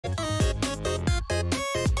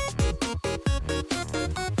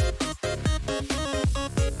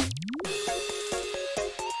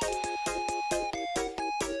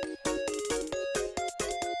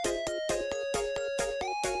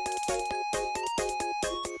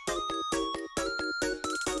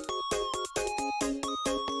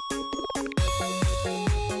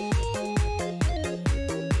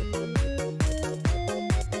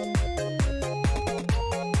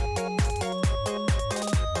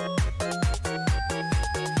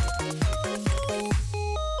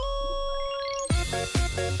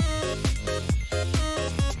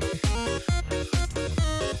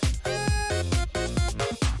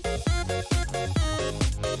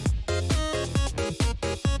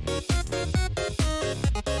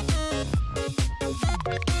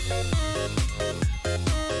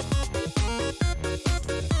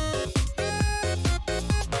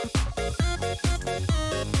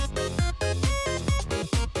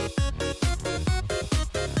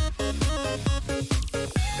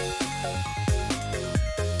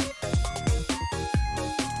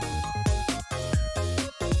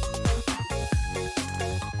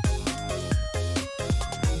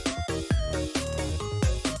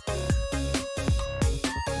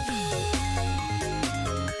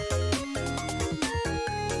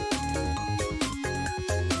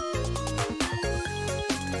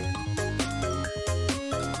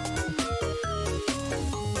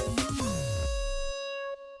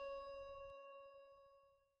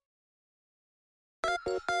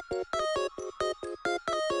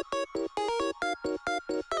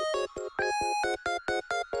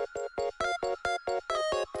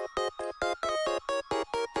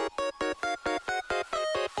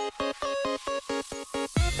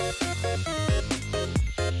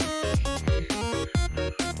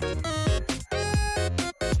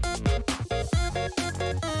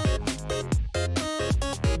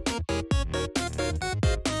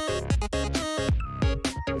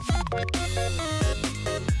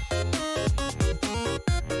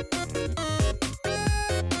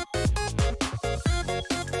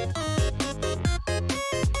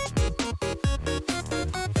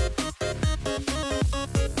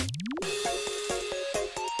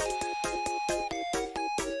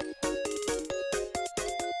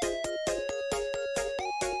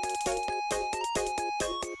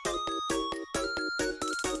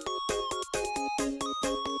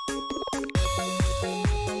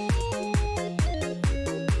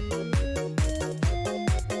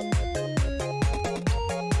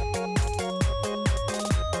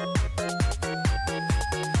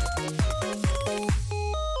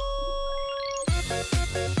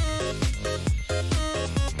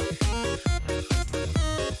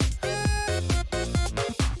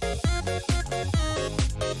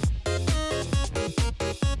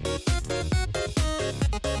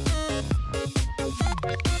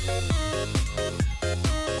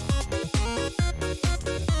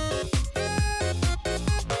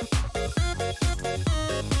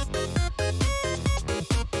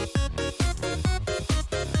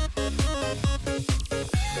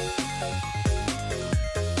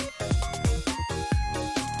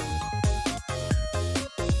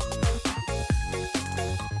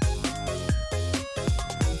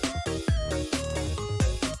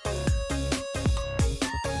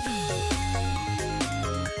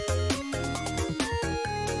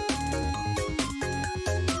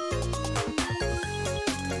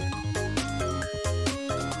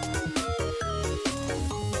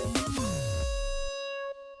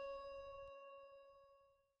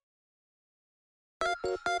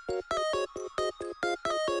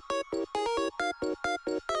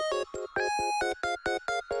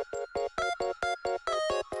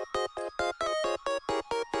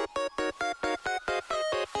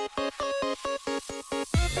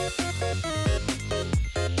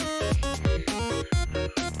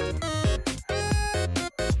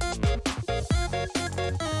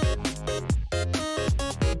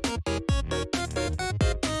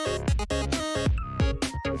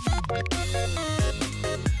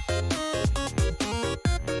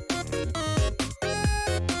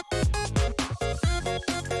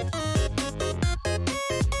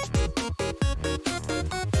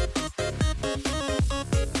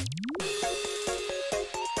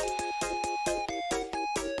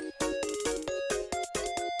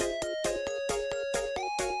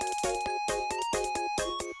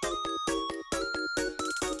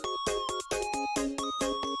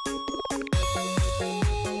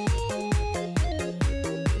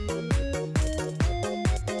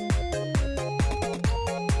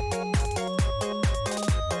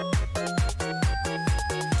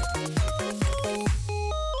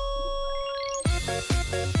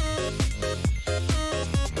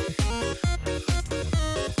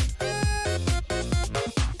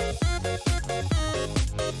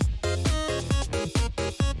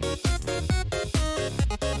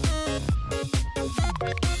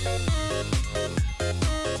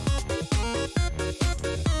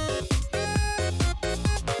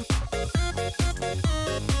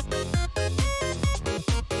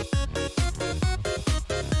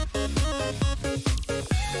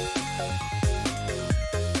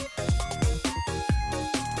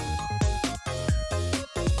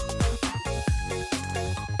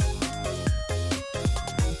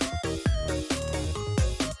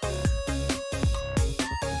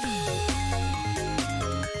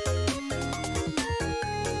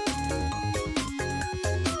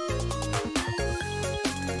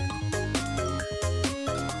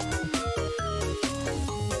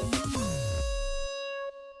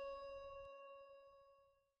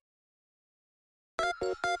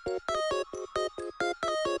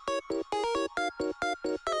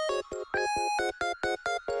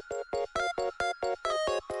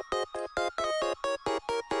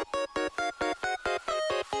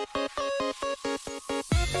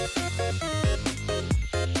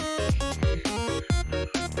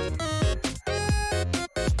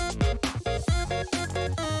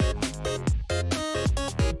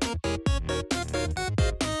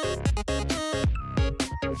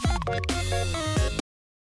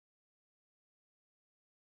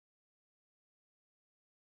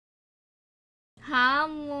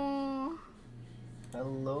Hamo.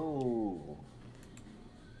 Hello.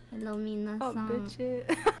 Hello, minasan. Oh, bitch.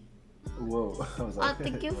 Whoa. I was like,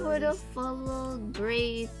 Thank you for the follow.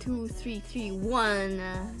 Great 2331.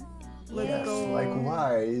 Let's yes, go.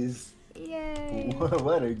 likewise. Yay.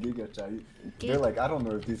 What a giga chat. They're like, I don't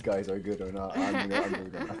know if these guys are good or not. I'm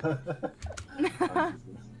gonna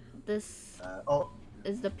This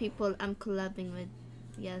is the people I'm collabing with.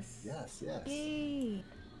 Yes. Yes, yes. Yay.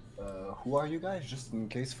 Who are you guys? Just in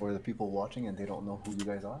case for the people watching and they don't know who you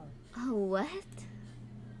guys are. Oh, what?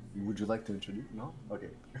 Would you like to introduce? No?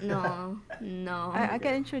 Okay. No, no. I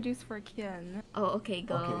can introduce for Kian. Oh, okay,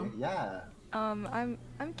 go. Okay, yeah. I'm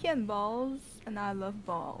Kian Balls, and I love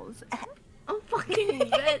balls. I'm fucking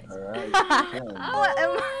good. Alright, Ken. What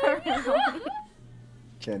am I?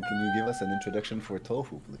 Ken, can you give us an introduction for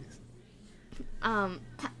Tofu, please?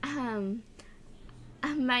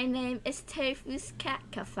 My name is Tofu's Cat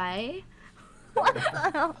Cafe. What the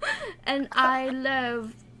hell? And I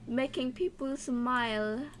love making people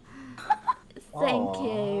smile. Thank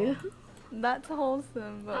you. That's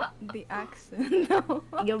wholesome, but the accent, no.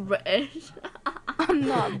 You're British. I'm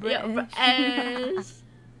not British. You're British.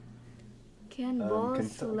 Can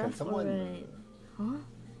balls can left or someone, right? Huh?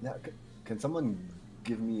 Yeah, can someone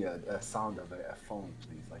give me a sound of a phone,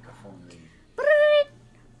 please? Like a phone ring.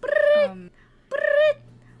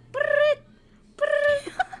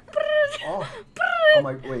 Oh, oh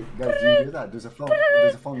my, wait, guys, do you hear that? There's a phone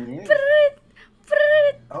ringing.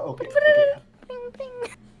 Oh, okay, okay. Ping,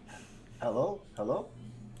 ping. Hello? Hello?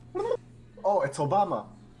 Oh, it's Obama.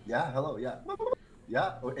 Yeah, hello, yeah.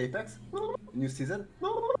 Yeah, Apex? New season?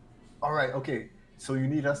 Alright, okay. So you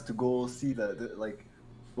need us to go see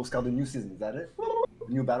go scout the new season, is that it?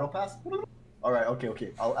 New battle pass? Alright, okay,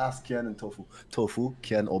 okay. I'll ask Kian and Tofu. Tofu,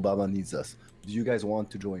 Kian, Obama needs us. Do you guys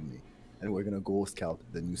want to join me? And we're gonna go scout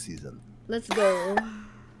the new season. Let's go.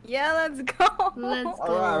 Yeah, let's go. Let's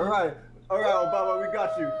go. Alright, Obama, we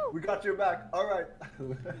got you. We got your back. Alright.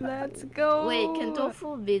 Let's go. Wait, can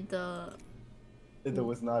Tofu be the... There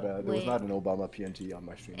was not an Obama PNG on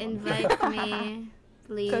my stream. Invite me,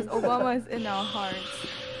 please. Because Obama is in our hearts.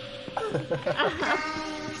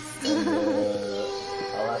 And,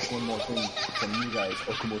 I'll ask one more thing from you guys.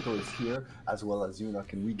 Okamoto is here, as well as Yuna.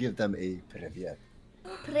 Can we give them a привет?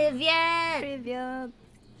 Привет! Привет.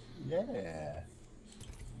 Yeah.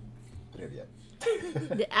 Привет.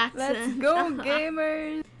 The accent. Let's go,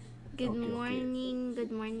 gamers. Good Okay, okay. morning,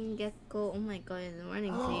 good morning, Gecko. Oh my god, good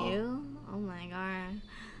morning to you. Oh my god,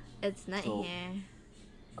 it's night So- here.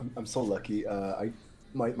 I'm so lucky.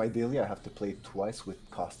 My daily I have to play twice with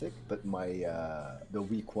Caustic, but my the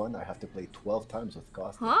week one I have to play 12 times with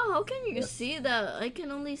Caustic. Huh? How can you Yes. see that? I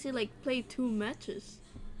can only see like play 2 matches.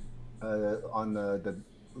 On the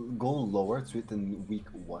goal lower, it's written week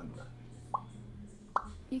one.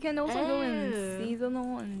 You can also go in Oh.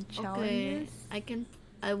 seasonal and Okay, challenges.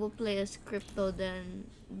 I will play as Crypto then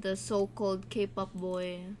the so-called K-pop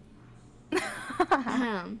boy.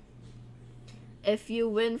 Ahem. If you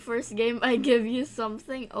win first game, I give you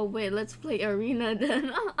something. Oh wait, let's play arena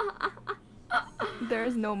then.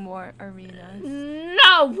 There's no more arenas.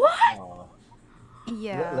 No, what?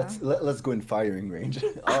 Yeah. Let's go in firing range.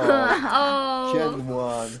 Oh.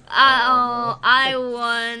 gen1. I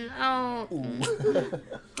won. Oh. Ooh.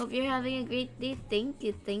 Hope you're having a great day. Thank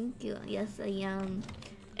you, thank you. Yes, I am.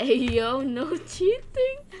 Ayo, no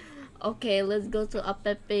cheating. Okay, let's go to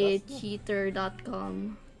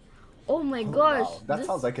apepecheater.com. Oh my gosh. Wow, that this-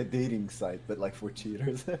 sounds like a dating site, but like for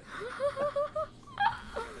cheaters.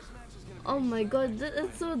 Oh my god,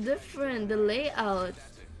 it's so different. The layout.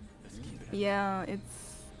 Yeah,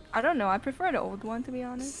 it's. I don't know. I prefer the old one, to be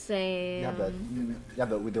honest. Same. Yeah,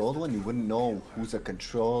 but with the old one, you wouldn't know who's a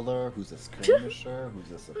controller, who's a skirmisher,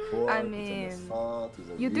 who's a support, I who's mean, an assault, who's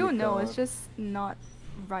a You do know. recon. It's just not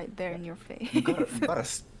right there in your face. You gotta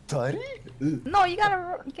study. Ugh. No, you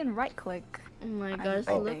gotta. You can right click. Oh my I gosh,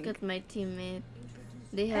 look think. at my teammate.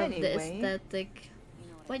 They have the Anyway. aesthetic.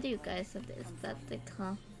 Why do you guys have the aesthetic,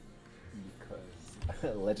 huh?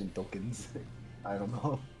 Because legend tokens. I don't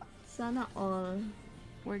know. Sana all.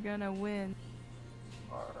 We're gonna win.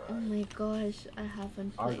 Oh my gosh, I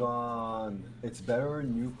haven't played. Argon, it's better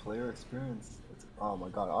new player experience. Oh my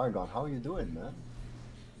god, Argon, how are you doing, man?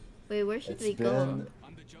 Wait, where should It's we been go?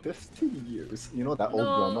 15 years. You know that old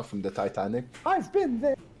No. grandma from the Titanic? I've been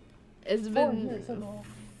there. It's 4 been years ago.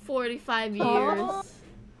 45 years.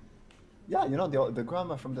 Yeah, you know the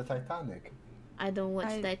grandma from the Titanic. I don't watch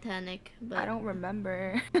I- Titanic, but I don't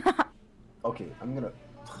remember. Okay, I'm gonna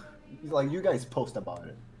like you guys post about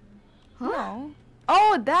it. Huh? No.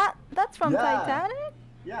 Oh, that's from Yeah. Titanic?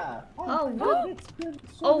 Yeah. Oh, my what? God, it's been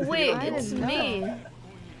so Oh many wait, years. I it's didn't know. me.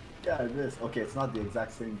 Yeah, it is. Okay, it's not the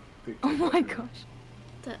exact same picture. Oh my but, gosh.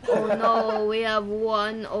 Oh no, we have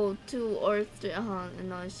 1 or 2 or 3.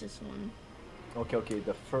 No, it's just 1. Okay,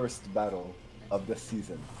 the first battle of the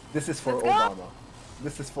season. This is for Let's go. Obama.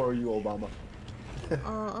 This is for you, Obama.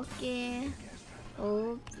 Oh, okay.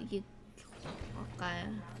 Oh, you. Okay.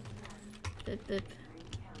 Pip, pip.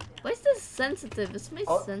 Why is this sensitive? Is my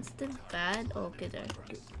Oh. sensitive bad? Oh, okay, there.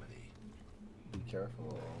 Okay. Be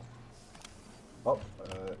careful. Oh,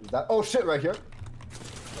 is that? Oh shit! Right here.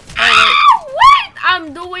 Ah, what?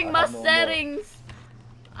 I'm doing I my have no more. settings.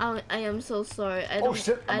 I am so sorry. I don't. Oh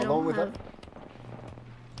shit! I I'm alone don't with have. them.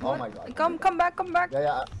 Oh my god. Come back.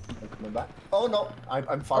 Yeah. I'm coming back. Oh no! I'm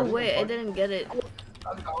Oh firing. wait, I I'm firing. didn't get it.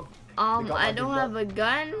 I'm down. They got I my don't big have a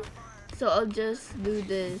gun, so I'll just do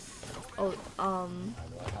this. Oh, I know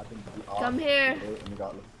I happened to be off. Come here. Wait, we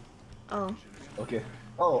got- oh. Okay.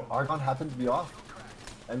 Oh, Argon happened to be off.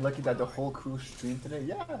 I'm lucky that the whole crew streamed today.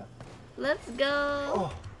 Yeah. Let's go.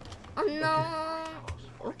 Oh. Oh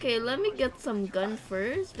no. Okay, let me get some gun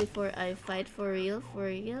first before I fight for real.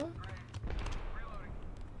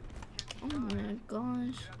 Oh my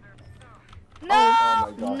gosh. No!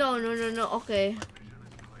 Oh my god. No. Okay.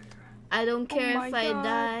 I don't care my if I God.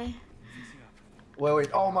 die. Wait.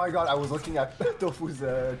 Oh my god, I was looking at Tofu's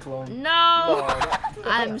clone. No. No.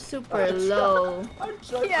 I'm super low. I'm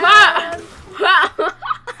trying. Yes!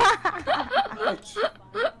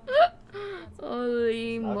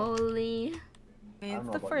 Holy moly. I It's don't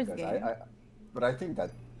know the about first you game. guys. But I think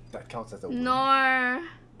that counts as a win. Nor.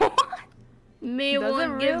 Me Does it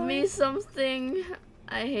won't give me really? something.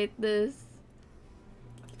 I hate this.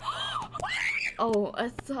 Oh, I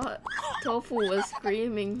thought Tofu was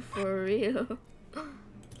screaming for real.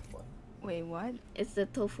 Wait, what? It's the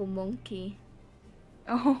Tofu monkey.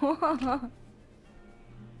 Oh.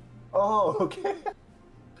 Oh, okay.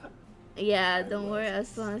 Yeah, don't worry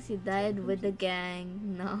as long as you died with the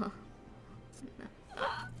gang. No.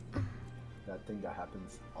 That thing that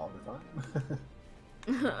happens all the time.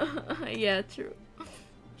 Yeah, true.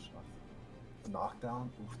 Knockdown?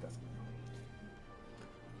 Oof, that's good.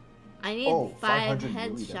 I need Oh, 5 500 melee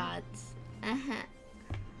headshots.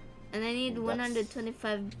 And I need That's-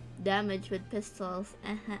 125 damage with pistols.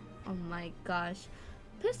 Oh my gosh.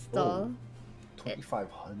 Pistol?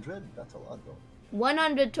 2,500? That's a lot though.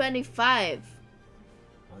 125.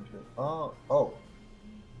 100. Oh.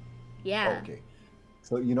 Yeah. Okay.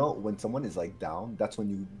 So you know when someone is like down, that's when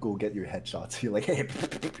you go get your headshots. You're like, hey.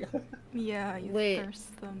 Yeah, you Wait,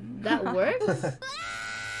 thirst them. that works?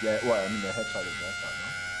 Yeah. Well, I mean the headshot is headshot,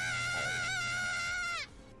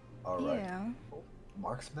 no? All right. Yeah. Oh,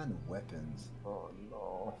 marksman weapons. Oh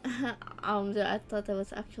no. I thought that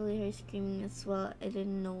was actually her screaming as well. I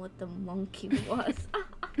didn't know what the monkey was.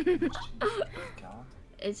 God.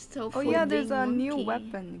 It's so. Oh yeah, there's a monkey. new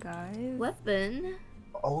weapon, guys. Weapon?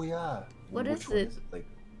 Oh yeah. What Which is one it? Like.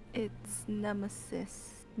 It's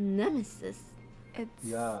Nemesis. Nemesis. It's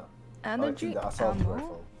Yeah. energy the assault ammo.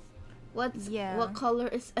 rifle. What color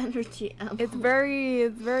is energy ammo? It's very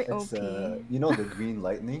It's OP. you know the green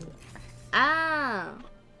lightning. Ah.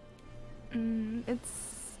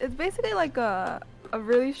 It's basically like a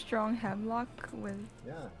really strong hemlock with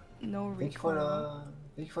Yeah. no Thank you for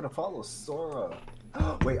recoil. the follow, Sora.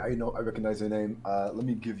 Wait, I recognize your name. Let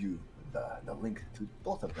me give you the link to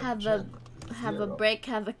both of them. Have a break,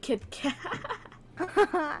 have a Kit Kat.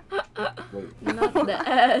 Wait. Not the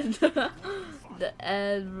ad. The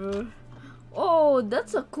ad, bro. Oh,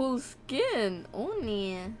 that's a cool skin.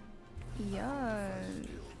 Oni. Yeah.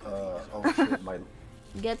 Oh shit, my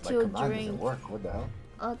Get my your command drink. doesn't work. What the hell?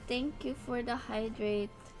 Oh, thank you for the hydrate.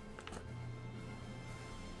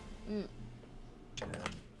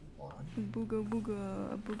 Booga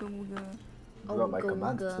booga booga booga. Bro, my Ooga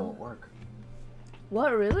commands ooga. don't work.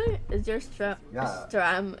 What, really? Is your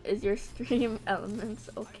Yeah. is your stream elements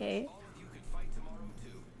okay?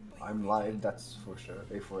 I'm live, that's for sure.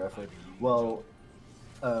 A for effort. Well,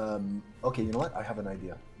 okay, you know what? I have an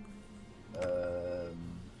idea.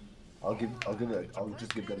 I'll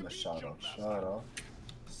just give them a shout out. Shout out,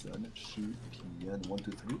 Sun, Shoot, gen1,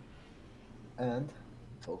 2, 3, and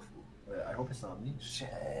Tofu. I hope it's not me. Shit.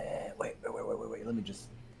 Wait. Let me just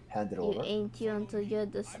hand it You over. ain't you until you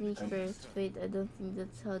had the sneakers. Wait, I don't think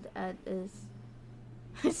that's how the ad is.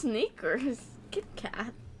 Sneakers? Kit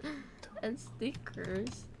Kat. And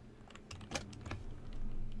sneakers.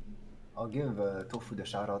 I'll give Tofu the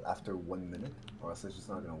shout out after 1 minute, or else it's just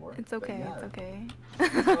not gonna work. It's But okay. yeah. It's okay.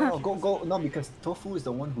 No, go. No, because Tofu is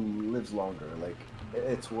the one who lives longer. Like,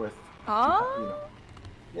 it's worth. Oh.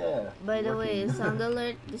 Yeah. By the way, working. is sound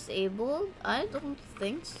alert disabled? I don't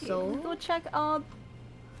think so. Go check out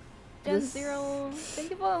This- gen0.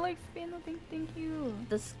 Thank you for the like spin. Thank you.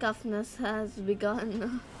 The scuffness has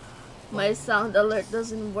begun. My sound alert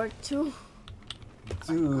doesn't work too.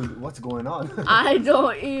 Dude, what's going on? I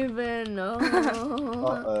don't even know.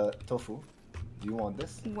 Tofu, do you want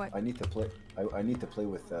this? What? I need to play. I need to play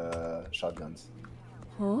with shotguns.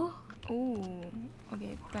 Huh? Ooh.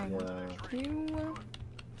 Okay. Thank Yeah. you.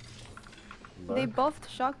 Lurk. They buffed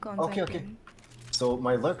shotguns. I Okay. think. So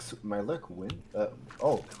my lurk win.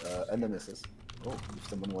 And nemesis. Oh, if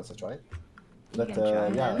someone wants to try it. But can try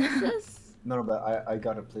it. yeah. Nemesis? No, but I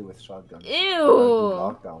gotta play with shotguns. Ew!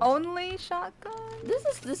 Lockdown. Only shotgun. This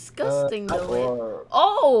is disgusting That though. or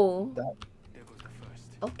Oh! that.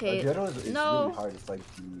 Okay. The other is No. really hard. It's like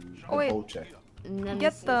the Oh, wait. bow check. Nemesis.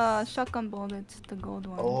 Get the shotgun bullets, the gold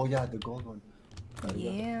one. Oh yeah, the gold one.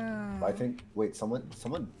 Yeah. But I think. Wait, someone.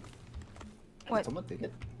 What? Did someone take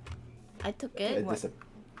it? I took It it. What?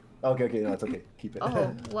 Okay, no, it's okay. Keep it.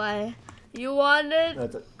 Oh, why? You want it? No,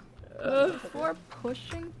 it's For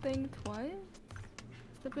pushing thing twice?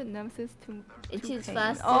 Stupid nemesis to It to shoots pain.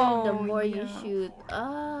 faster Oh, the more you yeah. shoot.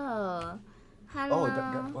 Oh. Hello.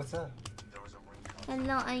 what's that?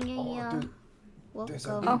 Hello, Anyaya. dude, there's a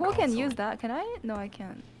Welcome. Oh, who can console. use that? Can I? No, I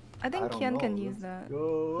can't. I think I don't Ken know. can use that.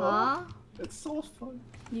 Go. Huh? It's so fun.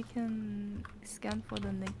 You can scan for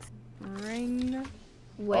the next ring.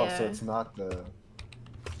 Where? Oh, so it's not the.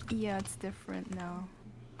 Yeah, it's different now.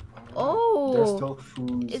 Oh, There's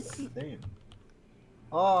Tofu's it's- thing.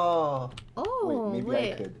 Oh. Oh, Wait,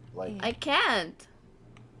 maybe I could like. I can't.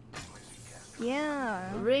 Yeah.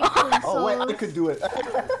 Ring Oh wait, I consoles. could do it.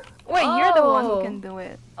 Wait, you're the one who Oh. can do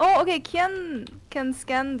it. Oh, okay. Ken can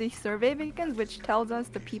scan the survey beacons, which tells us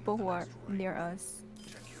the people who are near us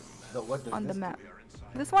What does on the this map.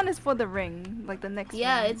 This one is for the ring, like the next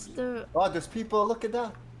Yeah, one. it's the. do? Oh, there's people. Look at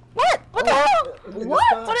that. What? What the hell? In the What?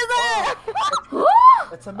 sky. What is that? Oh,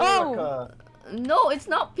 it's America. No, it's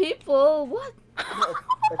not people. What? No,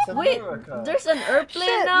 it's Wait, America. there's an airplane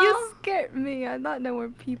Shit, now. you scared me. I thought there were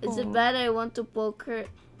people. Is it bad I want to poke her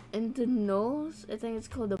in the nose? I think it's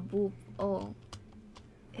called a boop. Oh.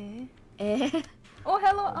 Eh? Eh. Oh,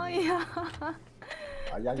 hello, Aya.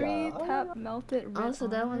 Ay, ay, 3 ay. tap melted red Also,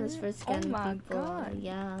 that one is for armor. scanning Oh my people. god.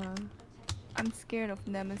 Yeah. I'm scared of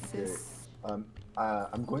Nemesis.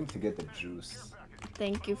 I'm going to get the juice.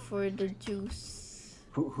 Thank you for the juice.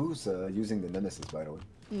 Who's using the nemesis, by the way?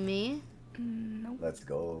 Me? Nope. Let's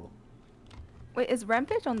go. Wait, is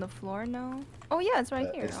Rampage on the floor now? Oh yeah, it's right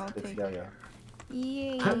here. I'll It's take yeah, it. yeah.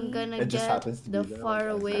 Yay. I'm gonna It just get happens to be the there, far like,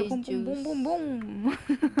 away Boom, juice. boom, boom, boom, boom.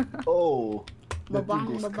 Oh, the thing Babang,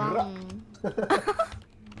 goes babang.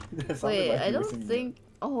 It sounded Wait, like I you were don't singing think.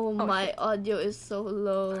 Oh, Oh, my shit. audio is so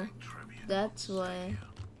low. That's why.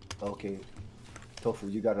 that. Okay, Tofu,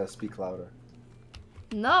 you gotta speak louder.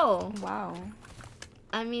 No, Wow.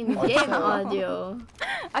 I mean Oh, game no. audio.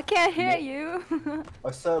 I can't hear No. you.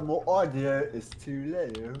 I said my audio is too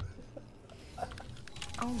low.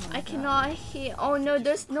 Oh my I god. cannot hear. Oh no,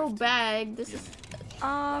 there's no bag. This is.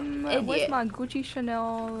 Where's Idiot. my Gucci,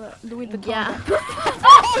 Chanel, Louis Vuitton? Yeah.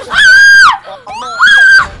 bag?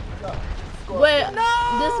 Wait, No!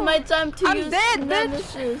 this is my time to I'm use dead,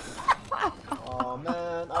 bitch. nemesis. Oh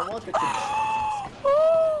man, I wanted to.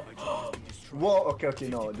 Whoa, okay,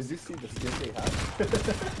 no. Did you see the skin they have?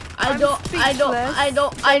 I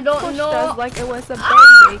I'm don't Pushed know. us like it was a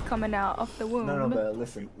baby coming out of the womb. No, but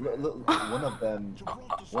listen. Look, one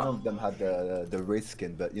of them had the race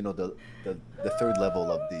skin, but you know the third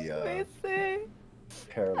level of the Basic.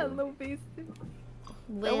 heirloom. Hello, basic.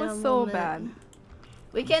 Wait That a was so moment. bad.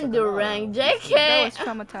 We can do rank, JK. That was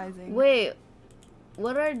traumatizing. Wait,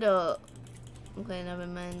 what are the? Okay, never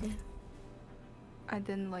mind. I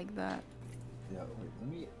didn't like that. Yeah, wait, let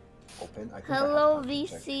me open. I think I have Hello, time to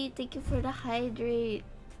check. VC. Thank you for the hydrate.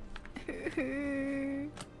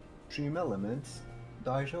 Dream Elements,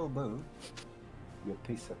 Daijobu. You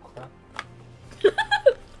piece of crap.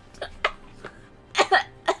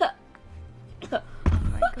 Oh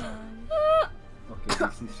my god. Okay,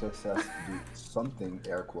 this just has to do something,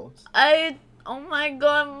 air quotes. Oh my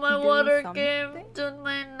god, my Do water something? came to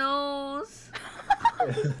my nose.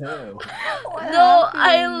 Ew. What No,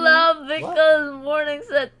 I happened? love because morning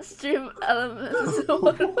said stream elements.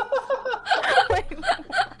 Wait,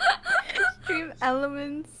 Stream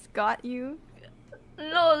Elements got you.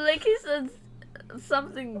 No, like he said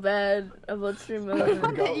something bad about stream elements.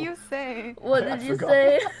 What did you say? What I did you forgot.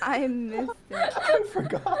 say? I missed it. I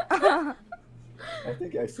forgot. I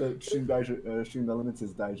think I said Stream Elements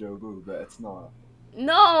is Daijobu, but it's not.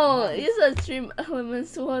 No, you said stream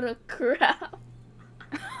elements. What a crap.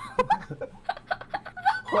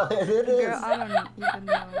 Well, it is. Girl, I don't even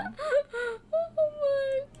know. Oh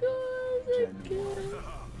my god, I Gen1. can't.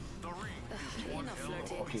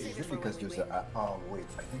 Okay, is it because there's a... Oh, wait,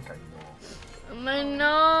 I think I know. My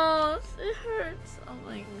nose, it hurts. Oh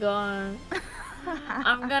my god.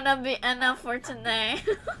 I'm gonna be enough for tonight.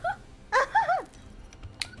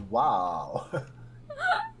 Wow.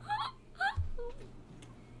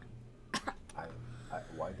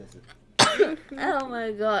 Why does it... Oh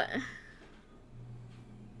my god.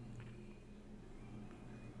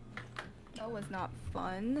 That was not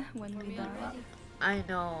fun when we died. I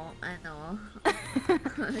know.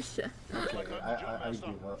 Shit. Okay, I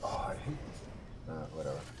give up. Oh, I hate this.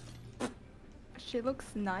 Whatever. She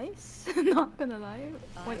looks nice. Not gonna lie.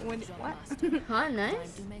 What? Huh,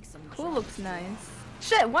 nice? Who looks nice?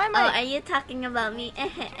 Shit, why am Oh, I? are you talking about me?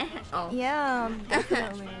 Oh. Yeah,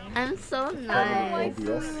 definitely. I'm so Hello, nice. OBS.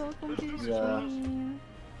 waifu. Welcome to the Yeah. stream.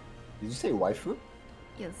 Did you say waifu?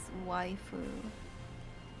 Yes, waifu.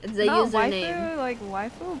 It's a Not username. waifu like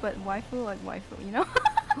waifu, but waifu like waifu, you know?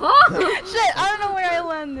 Huh? Shit, I don't know where I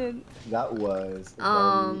landed. That was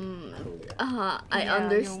very clear. I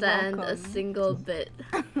Yeah, you're understand a welcome. single bit.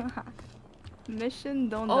 Mission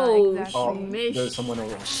don't Oh, die Oh, exactly. Mish. there's someone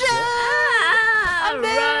over. Shit! Ah, I'm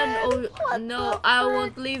run! dead! Oh What no, the I frick?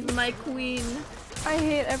 won't leave my queen. I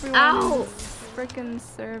hate everyone Ow! in this frickin'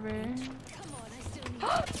 server.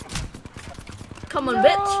 Come on, No!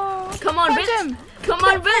 bitch! Come on, Punch bitch! him! Come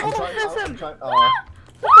on, I'm bitch! trying, Fist I'm him. trying,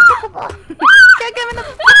 Can't get him in the.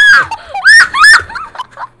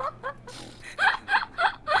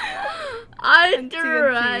 I And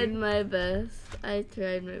tried TNT. my best. I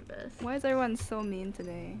tried my best. Why is everyone so mean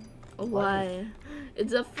today? Why?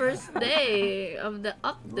 It's the first day of the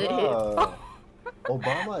update. Bruh.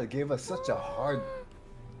 Obama gave us such a hard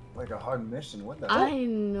mission. What the hell? I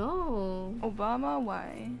know. Obama,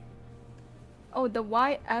 why? Oh, the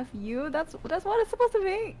YFU? That's what it's supposed to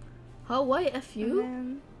be. How YFU? And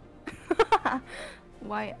then...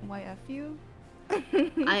 YFU?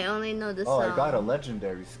 I only know the Oh, sound. I got a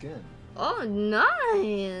legendary skin. Oh,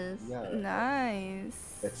 nice. Yeah.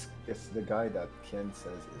 Nice. It's the guy that Ken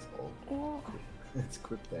says is old. Oh, It's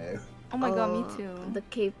crypto. oh my god, me Oh, too. The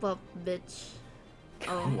K-pop bitch.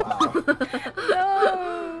 Oh. Wow.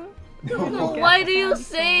 No! No, why do you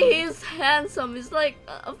say he's handsome? He's like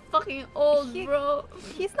a fucking old bro.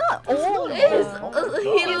 He's not old. He's,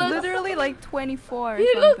 he He's looks literally like 24 or he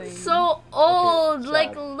something. looks so old. Chad.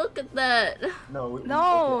 Like look at that. No,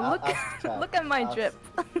 No, okay, ask Chad. look at my Ask- drip.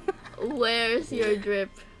 Where's your drip?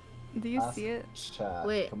 Do you ask see it? Chad.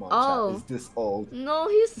 Wait, Come on, oh. Chad. Is this old? No,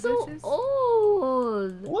 he's so This is-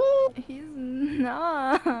 old. What? He's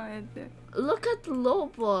not. Look at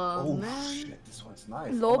Loba, Oh man. shit, this one's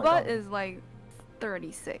nice. Oh my Loba God. is like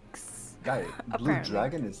 36. Guy, Blue apparently.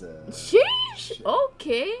 Dragon is a. Sheesh.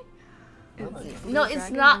 Okay. I like Is it. Blue No, it's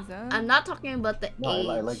Dragon not. is a- I'm not talking about the No, age.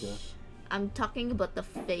 I like it. I'm talking about the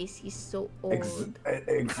face. He's so old.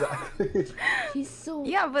 Exactly. He's so.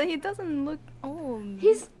 Yeah, but he doesn't look old.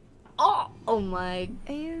 He's. Oh my.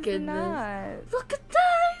 He's goodness. not. Look at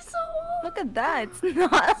that. He's so old. Look at that. It's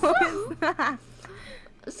not. It's not.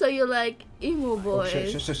 So you like emo Oh boys?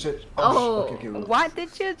 shit. Oh. Okay. What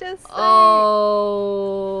did you just say?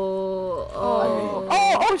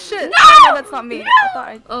 Oh shit! No, that's not me. I thought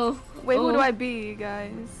I... Oh. Wait, who do oh. I be,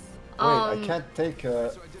 guys? Wait, I can't take.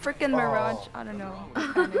 Freaking Mirage. I don't know.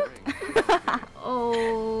 I panicked.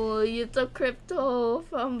 Oh, you took crypto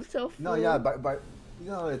from Sofu. No, yeah, by it's by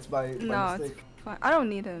No, it's mistake. fine. I don't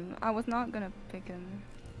need him. I was not gonna pick him.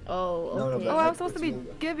 Oh, No, okay. but Oh, I I- was supposed to it's be me.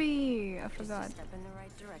 Gibby. I forgot. Step in the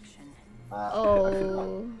right direction.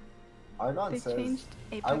 Oh. Argon They says changed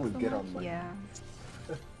Apex I would so get much? on my. Yeah.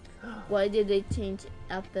 Why did they change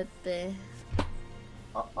Apepe?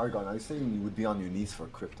 Argon, are you saying you would be on your knees for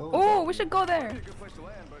crypto? Oh, we should go there.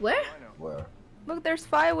 Where? Where? Look, there's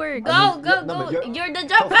fireworks. Go, mean, go, no, go! but you're- You're the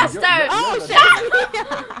jump Sophie, you're- master! you're- Oh you're the-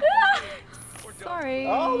 shit! Sorry.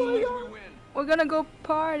 Oh my god! We're gonna go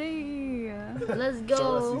party. Let's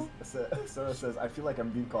go. Sarah says, I feel like I'm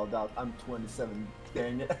being called out. I'm 27.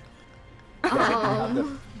 Dang it.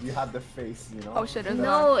 Oh. You have the face, you know? Oh shit, there's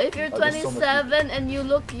No, if you're Oh, there's so much 27 and you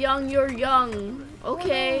look young, you're young.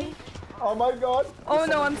 Okay? Oh my god! Oh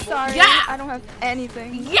no, I'm sorry. Yeah! I don't have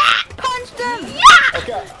anything. Yeah! Punch them! Yeah!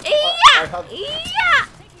 Okay. Yeah! I have. Yeah!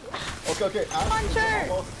 Okay. Punch her!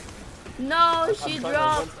 No, I'm she trying to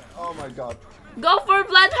dropped. run- Oh my god. Go for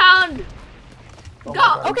Bloodhound! Oh my Go!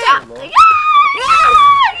 God, I'm Okay! so low.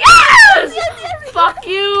 Yes! Yes! Fuck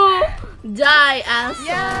you! Die, asshole!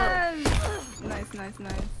 Yes! Nice.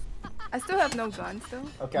 I still have no guns though.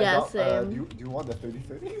 Okay, Yeah, I got, same. do you want the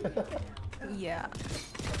 30-30? Yeah.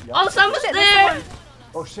 Oh, someone's Shit, there!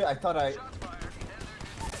 Oh shit, I thought I...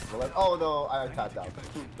 Well, like, oh no, I tapped out.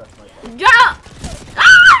 That's my fault. Drop! Ah,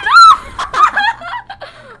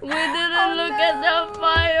 no! We didn't Oh, look at the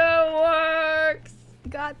fireworks!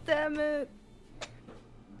 God damn it.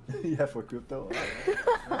 Yeah, for crypto.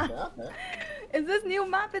 Okay. Is this new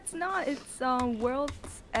map? It's not. It's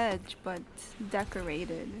World's Edge, but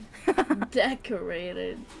decorated.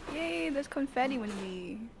 Decorated. Yay! There's confetti when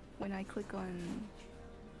I click on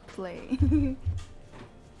play.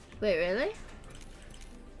 Wait, really?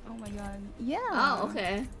 Oh my god. Yeah. Oh,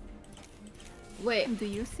 okay. Wait, Do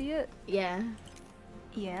you see it? yeah.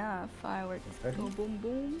 Yeah. Fireworks. Confetti? Go boom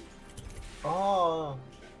boom. Oh.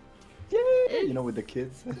 Yay! You know, with the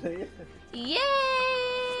kids. Yay!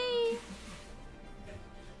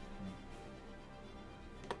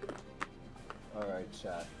 Alright,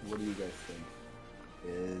 chat. What do you guys think?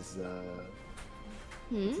 Is,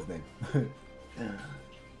 Hmm? what's his name?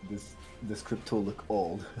 Does crypto look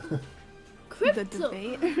old? The Crypto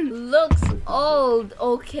debate. looks old,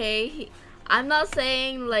 okay. I'm not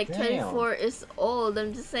saying like Damn. 24 is old,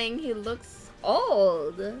 I'm just saying he looks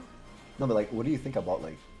old. No, but like, what do you think about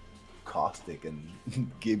like Caustic and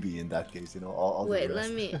Gibby in that case? You know, all Wait, the let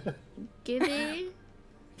rest. me. Gibby?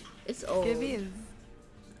 It's old. Gibby is.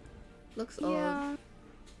 Looks old. Yeah.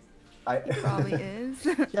 I Probably is.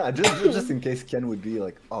 yeah, just in case Ken would be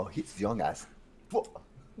like, oh, he's young as. Whoa.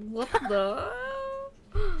 What the?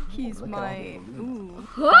 He's look at all my the balloons. ooh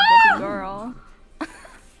Huh? my baby girl.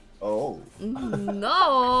 Oh.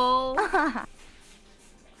 No!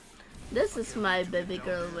 This is my baby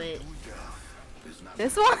girl, wait.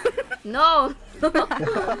 This one? No!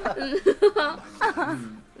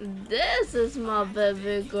 This is my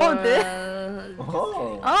baby girl. Oh, this?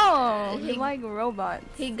 Oh. Oh, you He- like robots.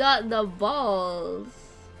 He got the balls.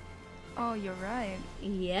 Oh, you're right.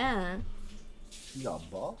 Yeah. You got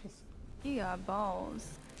balls? You got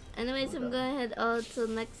balls. Anyways, I'm gonna head out till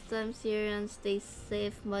next time. See you and stay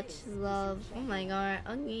safe. Much love. Oh my god,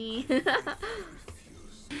 Oni.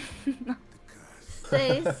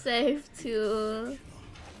 Stay safe too.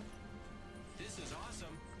 This is awesome.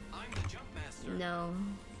 I'm the jump master. No.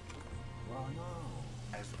 Oh no.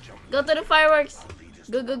 Go to the fireworks.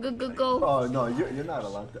 Go, go, go, go, go. Oh no, you're not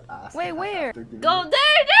allowed to ask. Wait, where? after giving Go me-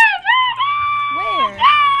 there, there, there. Where?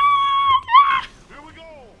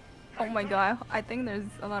 Oh my god, I think there's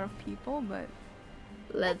a lot of people, but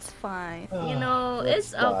Let's, it's fine. you know, Let's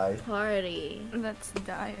it's die. a party. Let's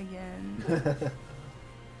die again.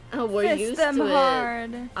 We're Fist used them to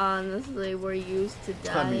hard. it. Honestly, we're used to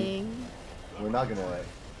I mean- dying. We're not gonna like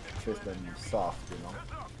fist them soft, you know.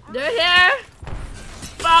 They're here!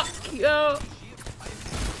 Fuck you!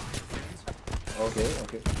 Okay,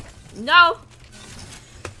 okay. No!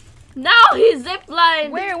 No! He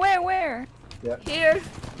ziplined! Where? Yeah. Here!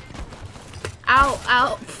 Ow,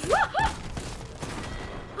 ow.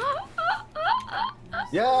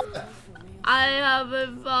 Yeah. I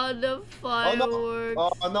haven't found the fireworks.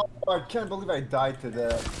 Oh no! I can't believe I died to the.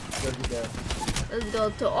 Let's go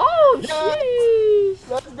to. Oh, Yeah. jeez!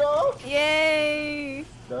 Let's go. Yay!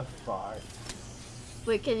 The fire.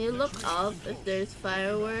 Wait, can you look up if there's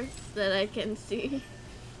fireworks that I can see?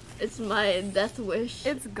 It's my death wish.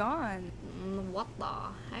 It's gone. What the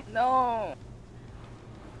heck? No.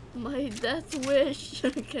 My death wish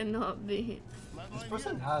cannot be. This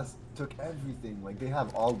person took everything. Like they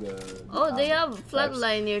have all the. Oh, they have types.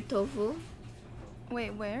 flatline near tofu.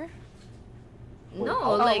 Wait, where? Wait, No,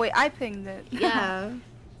 oh, like wait, I pinged it. yeah.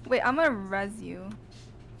 Wait, I'm gonna res you.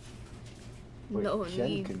 Wait, No Jen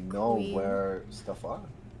need. can know queen. where stuff are.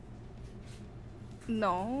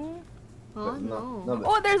 No. Huh? But No. but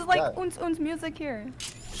Oh, there's like that- uns music here.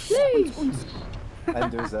 Sheesh.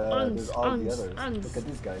 And there's all the others. uns. Look at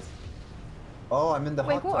these guys. Oh, I'm in the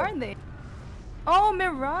Wait, hot who tub. are they? Oh,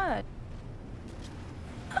 Mirage.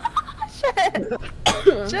 Shit.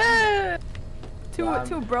 Shit. Yeah,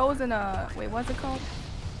 Two bros in a wait, what's it called?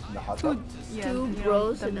 In the hot Two tub. yeah, Two you know,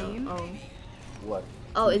 bros the and a meme. oh. What?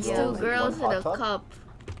 Oh, it's two bros in girls one in a hot tub?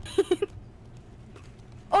 cup.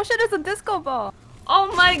 Oh shit, it's a disco ball.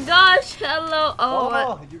 Oh my gosh! Hello. Oh,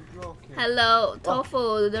 what? you okay. Hello,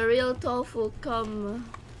 tofu. The real tofu. Come.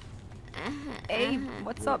 Hey,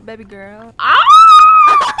 what's up, baby girl? Ah!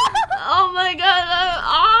 Oh my god!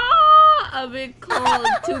 I'm in cold.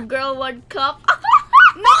 Two girl, one cup.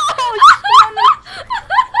 No!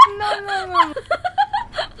 No!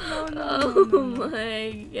 Oh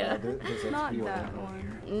my Yeah, god. there's a Not trio that in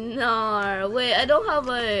one. No, wait, I don't have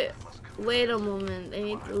a. Wait a moment, I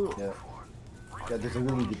need to. here. Yeah, there's a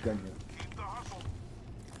really good gun here.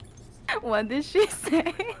 What did she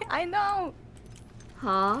say? I know.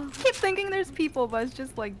 Huh? I keep thinking there's people, but it's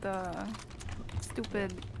just like the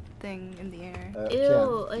stupid thing in the air.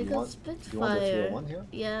 Ew, Ken, I you got want, Spitfire. you want the 301 here?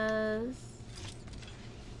 Yes.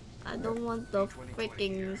 I don't want the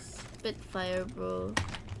freaking Spitfire, bro.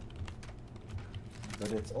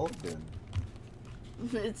 But it's open.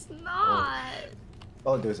 It's not.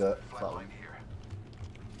 Oh, there's a flat one.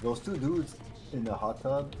 Those two dudes in the hot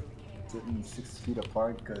tub sitting 6 feet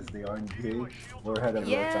apart because they aren't gay. We're ahead of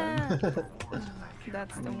Yeah. our time.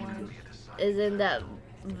 That's the one. Isn't that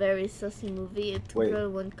very sussy movie? Two Wait. Girl,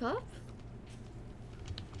 One Cup?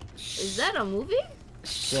 Is that a movie?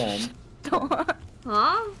 Jen,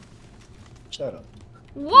 Huh? shut up.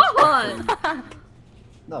 What?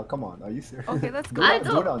 No, come on. Are you serious? Okay, let's go. Do I it, do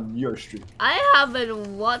don't- it on your street. I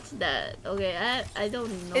haven't watched that. Okay, I don't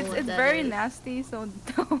know It's what that very is. nasty, so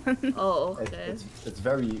don't. Oh, It- okay. it's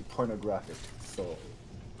very pornographic. So.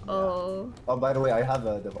 yeah. Oh. Oh, by the way, I have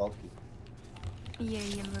a default key. Yeah,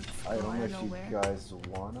 let's I go. don't I know don't if know you where. guys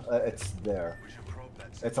wanna. It's there.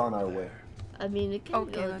 It's on our way. I mean, we can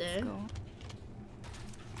Okay, go let's there. go.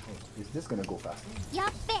 Oh, is this gonna go fast?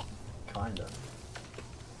 Kinda.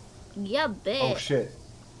 Yeah, bet. Oh shit.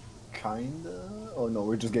 Kinda? Oh no,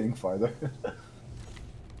 we're just getting farther.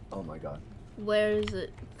 Oh my god. Where is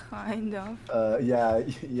it? Kind of. Yeah,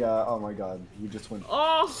 yeah, oh my god. We just went.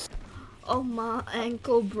 Oh! Oh, my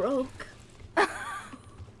ankle broke.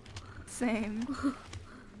 Same.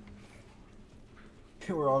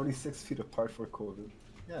 We're already 6 feet apart for COVID.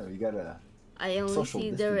 Yeah, we gotta. I only Social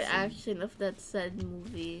see the distancing. reaction of that sad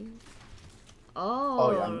movie. Oh.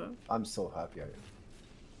 Oh yeah, I'm so happy I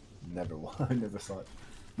I never saw it.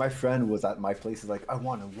 My friend was at my place, he's like, I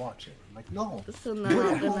wanna watch it. I'm like, no. So now do it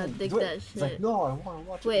I'm at gonna home, dig do it." that He's shit. like, no, I wanna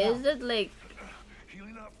watch Wait, it. is it like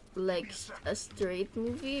a straight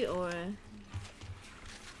movie or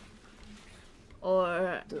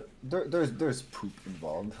There's poop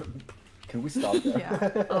involved. Can we stop there?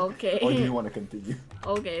 Yeah. okay. Or do you want to continue?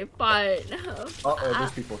 Okay, fine. Oh,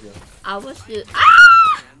 there's people here. I was just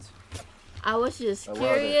I was just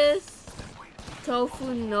Where are they? curious.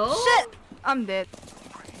 Tofu, no. Shit! I'm dead.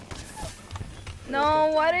 No,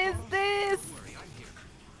 what is this?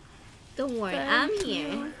 Don't worry, Thank I'm you.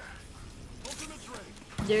 here.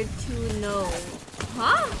 They're too no.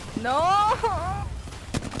 Huh? No!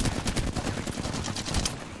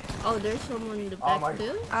 Oh, there's someone in the Oh back my-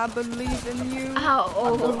 too? I believe in you. Ow,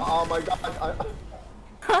 oh. Oh my god. I think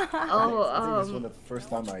this Oh, was the first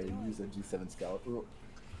time I used a G7 Scout. Ooh.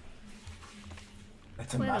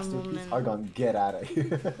 It's a Wait a masterpiece. moment. Argon, get out of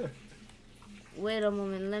here. wait a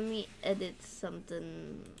moment, let me edit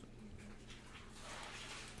something.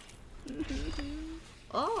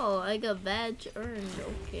 Oh, I got badge earned.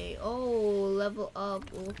 Okay. Oh, level up.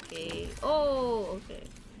 Okay. Oh, okay.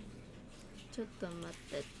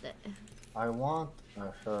 I want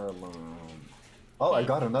a heirloom. Oh, I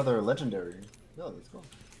got another legendary. No, let's go.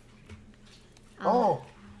 Oh!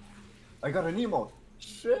 I got an emote.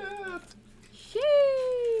 Shit!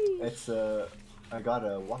 Sheesh. It's I got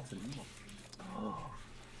a Watson emote. Oh.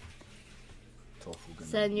 Tofu gonna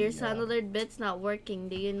Send your be, sound alert bit's not working.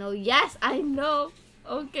 Do you know? Yes, I know.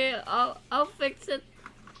 Okay, I'll fix it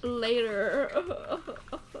later.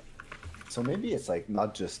 So maybe it's like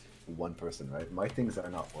not just one person, right? My things are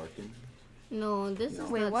not working. No, this is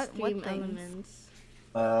Wait, not what stream things?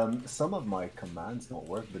 elements. Some of my commands don't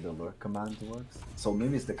work, but the lurk command works. So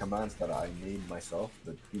maybe it's the commands that I made myself,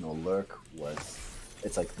 but you know, lurk was,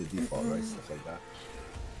 it's like the default, right? Stuff like that.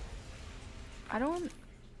 I don't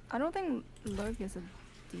think lurk is a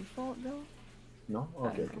default though. No?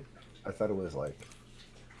 Okay, okay. I thought it was like,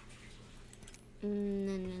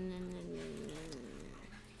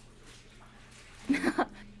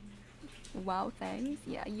 Wow, thanks.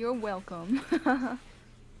 Yeah, you're welcome.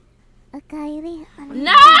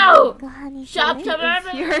 No! Shop It's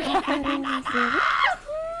suburban! your I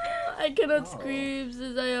cannot Oh. scream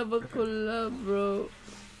since I have a collab, bro.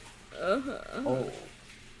 oh,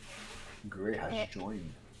 Gray has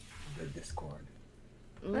joined the Discord.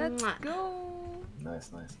 Let's Mwah. go.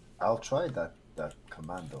 Nice, nice. I'll try that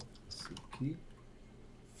command though. Suki.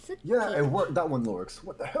 Suki. Yeah, it worked. That one works.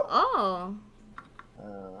 What the hell? Oh.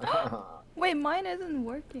 Wait, mine isn't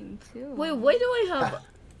working too. Wait, why do I have...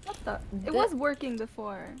 What the? It The- was working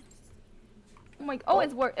before. Oh my. Oh,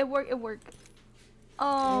 it's work. It worked. It worked.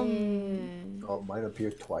 Oh, mine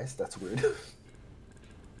appeared twice. That's weird.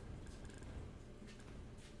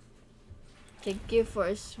 Thank you for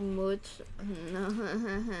a smooch. No,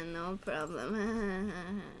 no problem.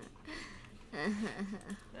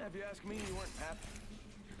 If you ask me, you weren't happy.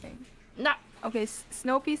 Okay. No. Okay.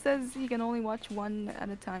 Snopey says he can only watch one at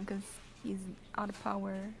a time because he's out of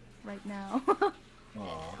power right now.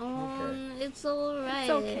 Aw, okay. It's alright. It's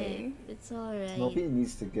okay. It's alright. Snoopy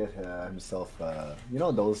needs to get himself, you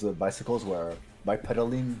know those bicycles where by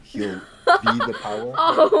pedaling he'll be the power?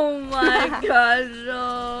 Oh my gosh.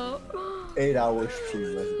 Oh. 8 hours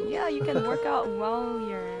stream, let's go. Yeah, you can work out while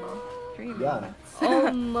you're streaming. Yeah. Oh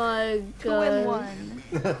my 2 in god.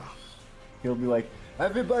 1. He'll be like,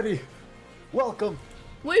 everybody, welcome,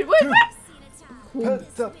 Wait, wait, wait.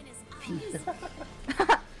 heads up.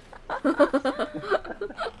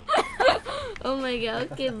 Oh my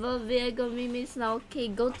god. Okay, Bobby, I got Mimi's now. Okay,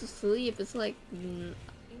 go to sleep. It's like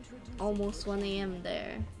almost 1 a.m.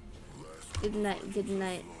 there. Good night. Good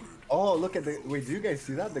night. Oh, look at the, wait, do you guys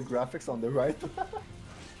see that? The graphics on the right?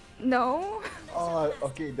 No. Oh,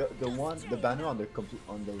 okay, the banner on the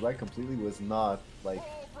right completely was not like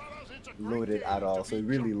loaded at all, so it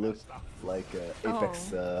really looked like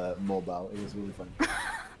Apex mobile. It was really fun.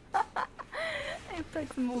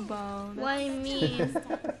 Apex Mobile. Why me?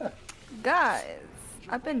 Guys,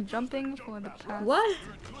 I've been jumping for the past What?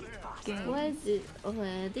 game. What is it?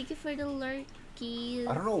 Okay, thank you for the lurkies.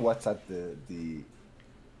 I don't know what's at the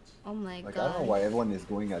Oh my like god. I don't know why everyone is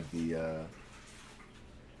going at the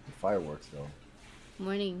fireworks though.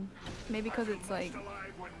 Morning. Maybe because it's like,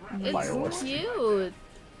 It's Fireworks. cute.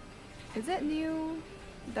 is it new?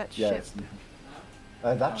 That Yeah, ship. it's,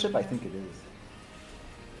 that ship I think it is.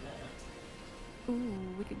 Ooh,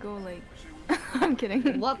 we could go like. I'm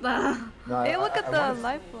kidding. What the? No, Hey, look at the wanna-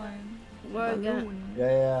 lifeline. We're gonna. Balloon.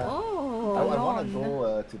 Yeah, yeah. Oh. I want to Balloon.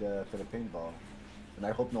 go to the paintball, and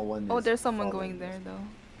I hope no one. Oh, is there's someone following going us. there though.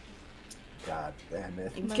 God damn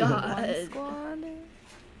it! God. One squad.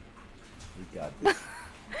 We got this.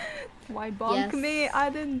 Why bonk Yes. me? I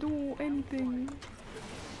didn't do anything.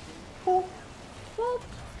 Boop.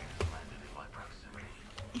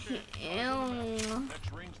 Ew.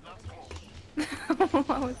 Next ring's not full.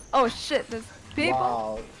 Oh shit, there's people.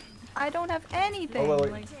 Wow. I don't have anything. Oh,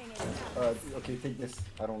 wait. Like, Okay, take this.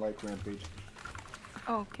 I don't like Rampage.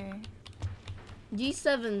 okay,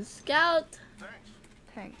 G7 Scout.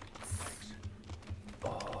 thanks.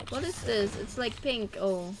 Oh, What is this? It's like pink.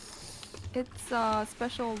 Oh. It's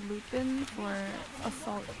special Lupin for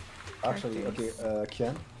assault. Actually, okay, characters.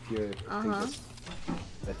 Kian, here, Uh-huh. take this.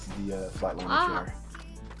 That's the flatline Ah. chair.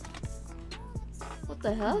 What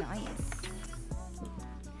the hell? Nice.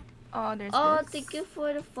 Oh, there's Oh, this. thank you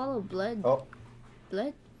for the follow, blood. Oh,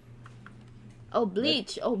 Blood? Oh,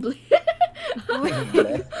 bleach. Oh, bleach.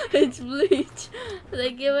 Bleach. It's bleach.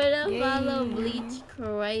 Thank you for the follow, Yay. bleach.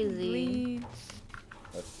 Crazy. Bleach.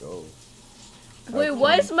 let's go. Wait,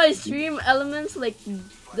 why is my stream elements like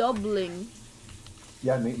doubling?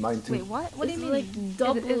 Yeah, mine too. Wait, what? What do It's you mean? like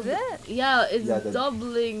double. Is it? Yeah, it's Yeah, the-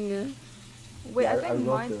 doubling. Wait, Yeah, I think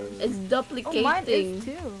wrote mine. the- It's Oh, mine duplicating. is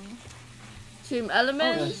too. Stream Oh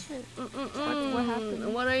elements. shit! Mm-mm-mm. What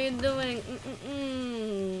happened? What are you doing?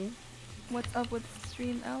 Mm-mm-mm. What's up with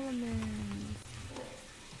stream elements?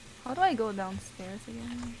 How do I go downstairs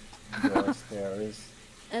again? The stairs.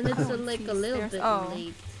 And it's like a little Stairs. bit Oh.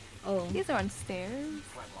 late. Oh, These aren't stairs.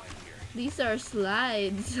 these are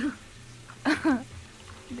slides.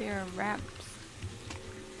 They're ramps.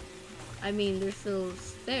 I mean, they're still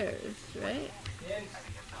stairs, right?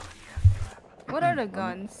 What are the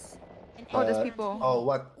guns? Oh, there's people. Oh,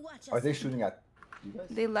 what? Are they shooting at you guys?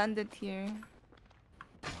 They landed here.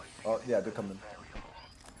 Oh, yeah, they're coming.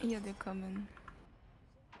 Yeah, they're coming.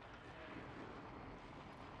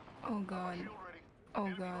 Oh god. Oh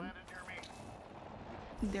god.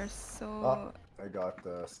 They're so... Oh, I got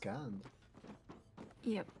scanned.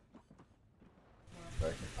 Yep.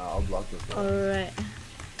 Right. I'll block this one. Alright.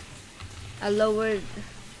 I lowered.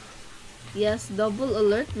 Yes, double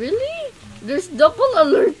alert. Really? There's double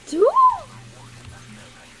alert too?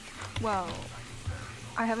 Well,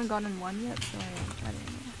 I haven't gotten one yet, so I don't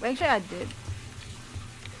know. Well, actually, I did.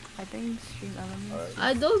 I think stream elements. Alright.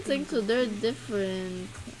 I don't think so. They're different.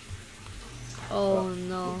 Oh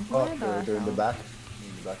no. Oh, Where the they're in the hell? back.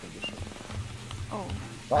 In the back of the ship. Oh.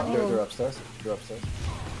 Oh, they're Oh. upstairs. They're upstairs.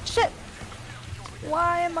 Shit!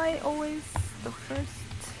 Why am I always the first?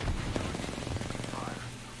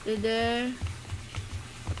 They're there.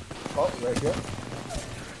 Oh, right here.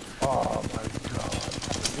 Oh my god.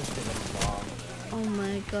 This thing is long, man. Oh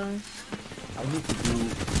my gosh. I need to do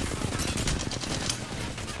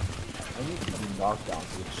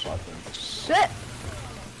knockdowns with shotguns. Shit!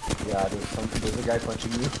 Yeah, there's a guy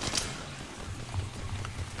punching you.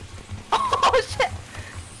 Oh shit!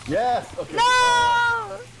 Yes! Okay.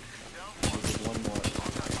 No! There's one more.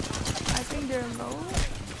 I think they're low.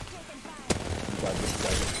 Got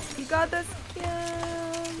this. You got this,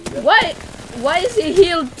 Kim. Yep. Why? Why is he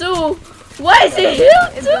healed too? Why is he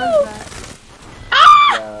healed It too? does that.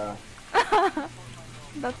 Yeah.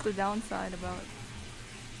 That's the downside about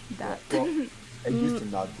that. Well, I used to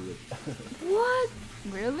not do it. What?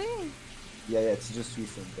 Really? Yeah, it's just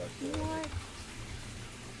recent that. What?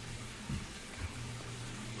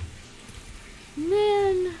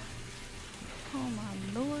 Man. Oh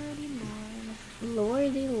my lordy lord.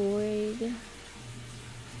 Lordy lord.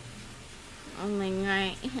 Oh my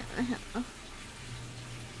god.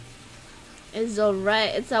 It's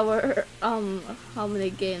alright. It's our how many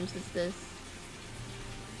games is this?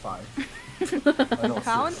 5. I know, 6.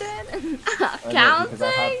 Counted? I know, because I Counting?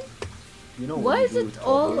 have, you know, Why when is you do it 12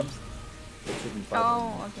 all- games, it's written 5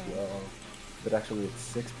 Oh, and okay. 12. But actually it's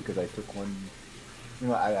 6 because I took one. You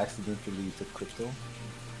know, I accidentally took crypto.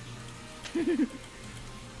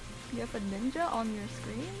 You have a ninja on your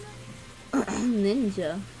screen?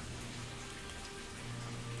 Ninja.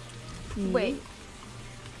 Wait.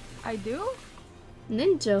 I do?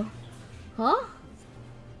 Ninja. Huh?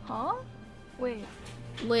 Huh? Wait.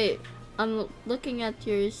 Wait. I'm looking at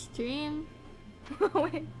your stream.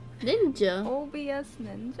 Wait. Ninja. OBS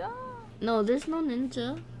ninja? No, there's no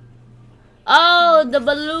ninja. Oh, the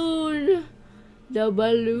balloon. The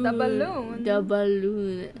balloon. The balloon? The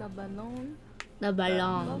balloon. The balloon? The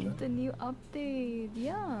balloon. Love the new update.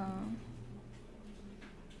 Yeah.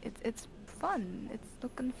 It's fun. It's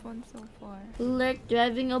looking fun so far. Like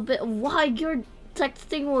driving a bit. Why you're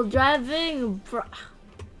texting while driving? Bruh.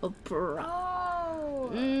 Oh, bruh. Oh!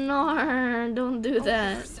 No, don't do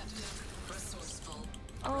that.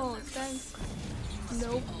 Oh, thanks.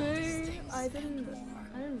 Nope. I didn't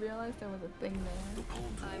realize there was a thing there.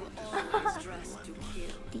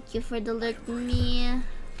 Thank you for the lurk, me.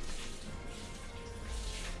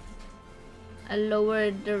 I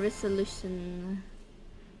lowered the resolution.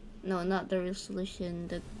 No, not the resolution.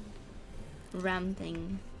 The RAM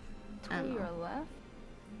thing. To your left?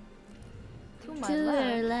 To my To your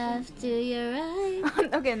left. left, to your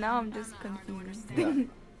right. Okay, now I'm just confused. Yeah.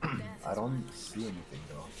 I don't see anything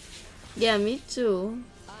though. Yeah, me too.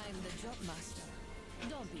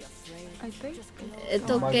 I think It's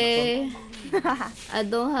Oh my okay. I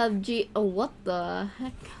don't have G. Oh, what the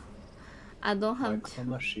heck? I don't have.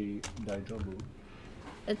 Kamashi Daijobu.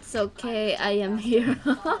 It's okay. I am here.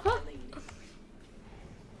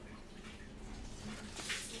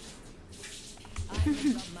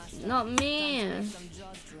 Not me.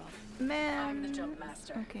 Man.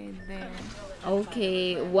 Okay, there.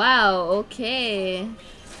 Okay. Wow. Okay.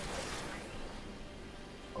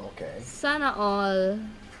 Okay. Sana all.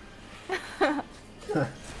 Okay.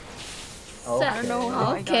 I don't know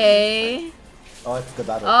how I got Okay. Oh, it's the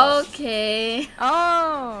battle pass. Okay.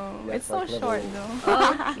 Oh, Yeah, it's it's so like short level-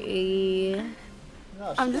 though. Okay.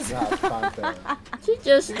 No, I'm she just- doesn't have time to. She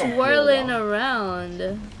just She don't play twirling around.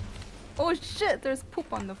 around. Oh shit, there's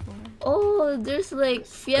poop on the floor. Oh, there's like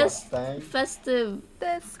Disgusting. festive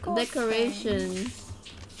Disgusting. decorations.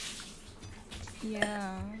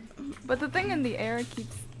 Yeah. But the thing in the air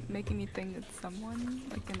keeps making me think it's someone,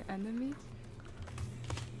 like an enemy.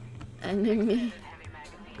 Enemy.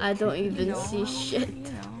 I don't even You know, see shit.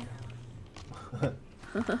 You know.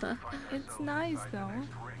 It's nice though.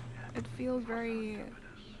 It feels very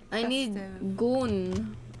I need festive.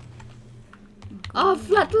 goon. Oh,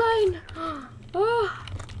 flatline. Oh.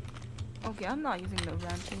 Okay, I'm not using the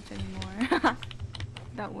rampage anymore.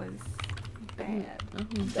 That was bad.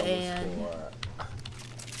 That Bad. was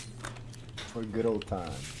for good old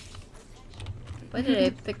time. Why did I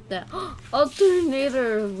pick that?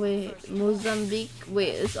 Alternator. Wait, Mozambique.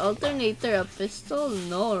 Wait, is alternator a pistol?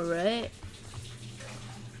 No, right?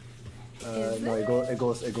 No, it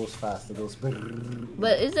goes fast. It goes.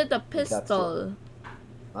 But is it a That's it. pistol?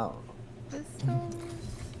 Oh. Pistol.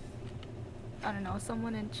 I don't know,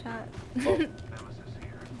 someone in chat. Oh.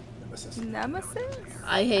 Nemesis. Nemesis?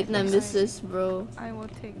 I hate Nemesis, bro. I will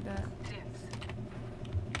take that.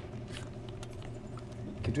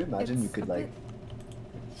 Could you imagine you It's could a like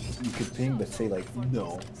you could ping but say like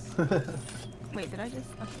no. Wait, did I just?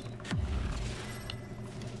 Okay.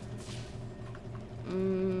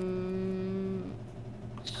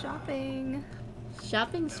 Shopping.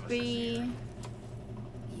 Shopping spree.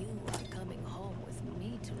 You are coming home with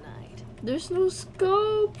me tonight. There's no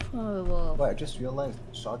scope. Oh, well. Well, I just realized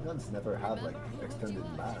shotguns never have like extended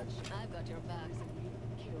mag. I've got your back.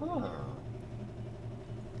 Huh.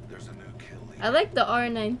 There's a new kill leader. I like the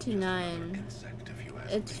R99. Insect, if you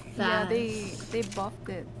ask It's me. Yeah, fast. they buffed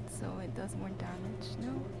it so it does more damage.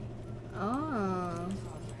 No. Oh.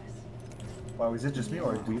 Wow, is it just me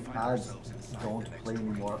or do ads don't play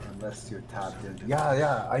anymore unless you're tabbed in?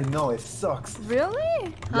 Yeah, I know, it sucks.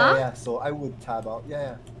 Really? Huh? Yeah, so I would tab out.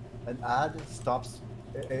 Yeah. An ad stops,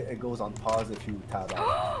 it goes on pause if you tab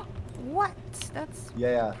out. What? That's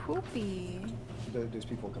Yeah, poopy. there's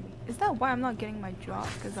people coming. Is that why I'm not getting my drop?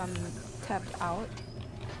 Because I'm tapped out?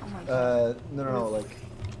 Oh my god. No, like,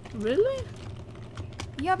 Really?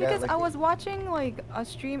 Yeah, because like I the- was watching like a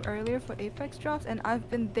stream earlier for Apex drops and I've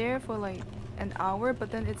been there for like an hour,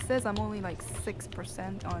 but then it says I'm only like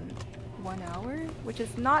 6% on 1 hour, which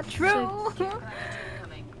is not true.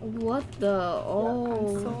 What the? I'm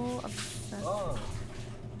Oh. so upset. oh.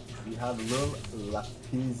 We have Lil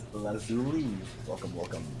Lapis Lazuli.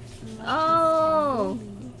 Welcome. Oh.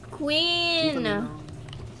 She's Queen. a-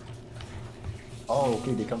 Oh,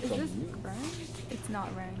 okay, they come Is from this you. ranked? It's not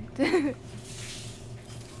ranked.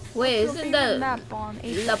 Wait, Your isn't favorite that map on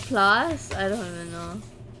Apex? Laplace? I don't even know.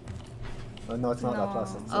 No, it's not No.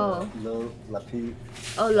 Lapis. It's Oh. Lil Lapis.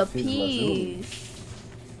 Oh, Lapis Lapis.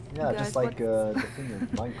 Yeah, Guys, just like what- the thing in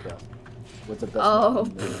Minecraft. What's the best Oh,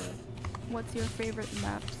 map in, What's your favorite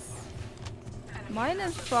maps? Mine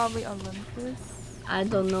is probably Olympus. I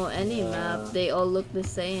don't know any map. They all look the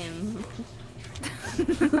same.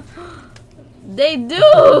 They do.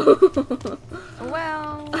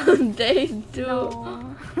 Well, They do.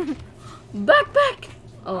 no. Backpack.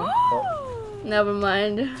 Oh, Oh, never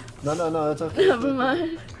mind. no, it's okay. Never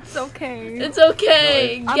mind. It's okay. It's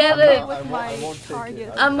okay. I'm Get okay it. with I won't- my I won't take it.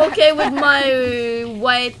 target. I- I'm okay with my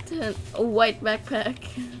white backpack.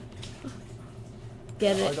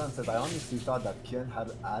 Get it. Argon says, I honestly thought that Kian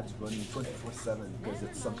had ads running 24/7 because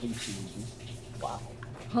it's something to do. Wow.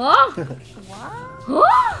 Huh? What?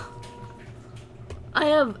 Huh? I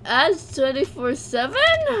have ads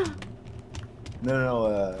 24/7? No,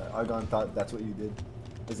 Argon thought that's what you did.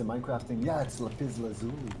 Is a Minecraft thing? Yeah, it's Lapis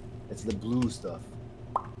Lazuli. It's the blue stuff.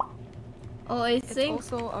 Oh, I It's think.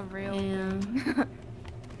 also a real Yeah. thing.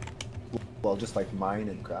 Well, just like mine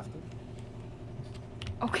and crafting.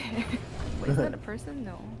 Okay. Wait, is that a person?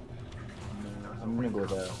 No. I'm gonna go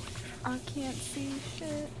there. I can't see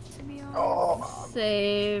shit, to be honest. Oh,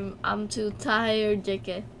 Same. I'm too tired,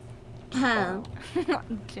 JK.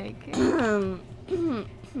 JK.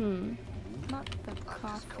 Not the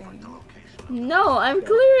coughing. No, I'm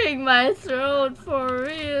clearing my throat for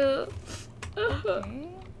real. Okay.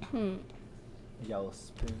 y'all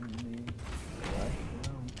spin me right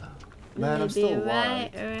round. Man, I'm Maybe still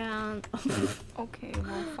right alive. around. Okay,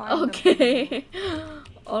 we'll find them. Okay.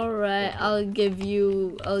 All right. I'll give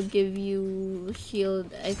you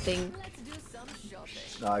shield. I think.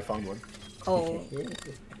 Nah, I found one. Oh.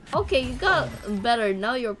 Okay, you got better.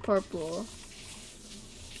 Now you're purple.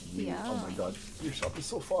 Yeah. Oh my god, your shop is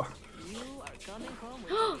so far. You are coming home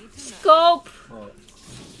with me tonight. Scope. Oh,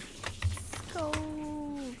 Go.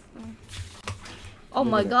 Oh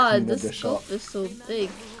You're my gonna god, clean up this the scope shop. is so big.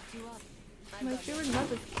 My favorite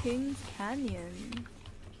map is King's Canyon.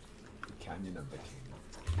 Canyon of the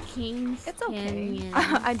King. King's It's okay. Canyon.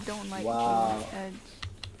 I don't like Wow. King's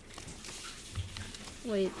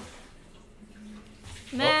Edge. Wait.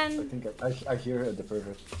 Oh, I Man, think I hear the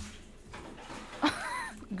pervert.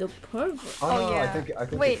 the pervert. Oh, Oh, no, yeah. I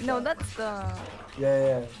think Wait, it's, no, that's the.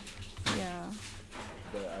 Yeah. Yeah.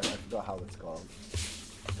 I forgot how it's called.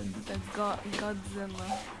 And The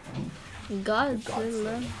Godzilla.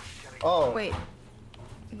 Godzilla. oh, Wait.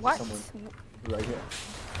 What? Someone- right here.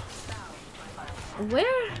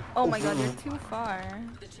 Where? Oh my god, you're too far.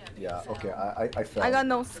 Yeah. Okay. I fell. I got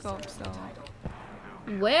no scope, so.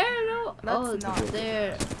 Where? No. That's Oh, not-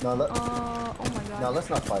 there. No, Oh my god. no, let's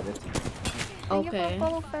not fight it. Thank you Okay. for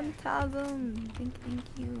follow Phantasm. Thank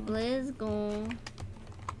you. Let's go.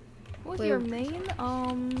 What's Wait. your main?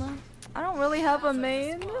 I don't really have a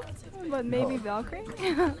main, but maybe No. Valkyrie.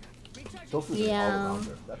 Tofu's Yeah. an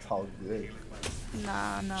all-rounder. That's how good.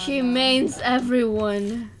 nah. She mains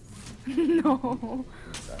everyone. No,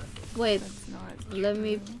 Wait, that's not.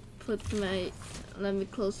 let me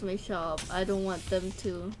close my shop. I don't want them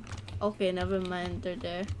to. Okay, never mind. They're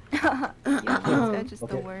there. Yeah, King's Edge is the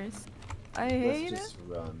Okay. worst. I Let's hate it. just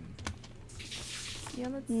run. Yeah,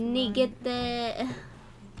 let's. Nigete.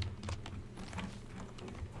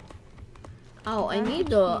 Oh, I That need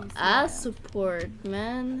the is, ass yeah. support,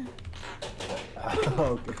 man.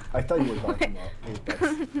 Okay. I thought you were talking about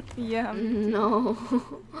Apex. Yeah, No.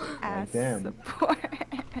 ass damn. support.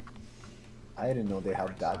 I didn't know they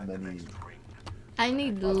have that many. I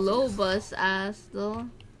need the low bus ass though.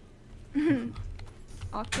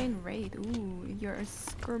 Octane raid. Ooh, you're a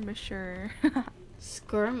skirmisher.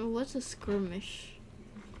 What's a skirmish?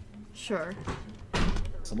 Sure.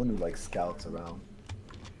 Someone who like scouts around.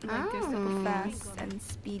 Like you're super Oh. fast and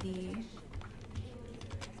speedy.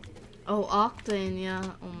 Oh, Octane, yeah.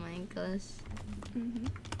 Oh my gosh.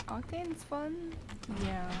 Octane's fun.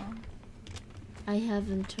 Yeah. I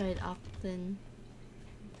haven't tried Octane.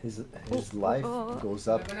 His Oh, life oh. goes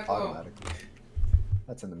up automatically.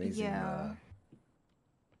 That's an amazing. Yeah.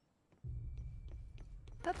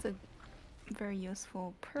 That's a very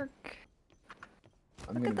useful perk.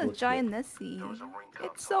 I'm Look gonna at the go to giant Nessie.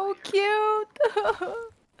 It's so cute.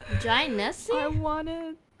 Giant I Nessie? want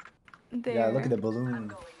it. There. Yeah, look at the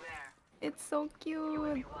balloon. It's so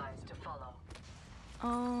cute.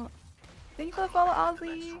 Thank you for the follow,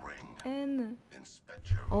 Ozzy. And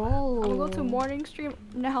Oh. I'm gonna go to morning stream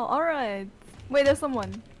now. Alright. Wait, there's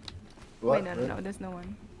someone. What? Wait, no, there's no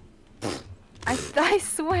one. I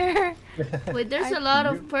swear. Wait, there's a lot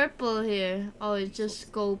of purple here. Oh, it's just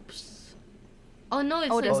scopes. Oh no,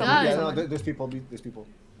 it's Oh, a there's Oh, someone, yeah, gun. no, there's people. There's people.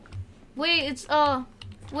 Wait, it's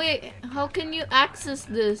wait, how can you access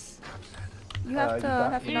this? You have you to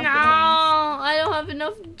got- have No, enough balloons. I don't have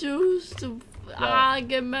enough juice to.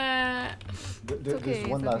 Get mad. There's okay,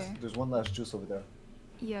 one it's last. okay. There's one last juice over there.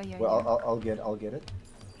 Yeah. Well, I'll get it.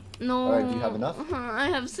 No. Alright, do you have enough? I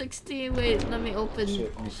have 60. Wait, let me open.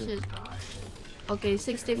 Shit, me too. Okay,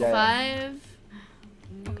 65.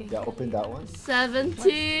 Okay. Yeah, open that one. 70. What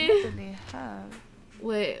do they have?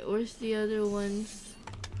 Wait, where's the other ones?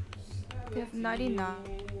 They have 99.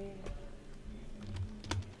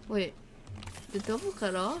 Wait, the double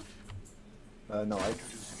cut off? No,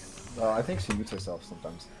 I think she mutes herself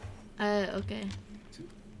sometimes. Okay. Two.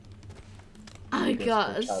 I Yes,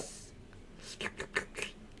 got. watch out.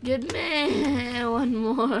 Good man. One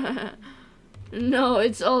more. No,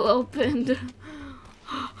 it's all opened.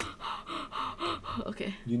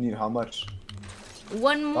 Okay. You need how much?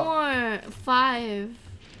 One more. 5.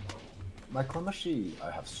 My Klamashi,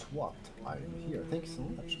 I have swapped. I am here. Thank you so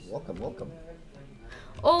much. Welcome.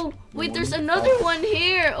 Oh, wait, No, there's we need another 5. one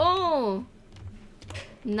here. Oh.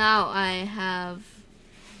 Now I have.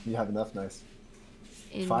 You have enough, nice.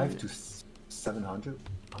 In 5 to 700?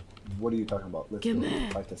 What are you talking about? Let's Gimme. go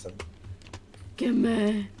 5 to 7.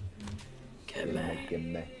 Gimme.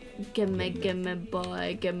 Gimme. Gimme,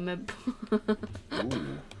 boy. Gimme, boy.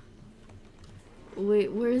 Ooh.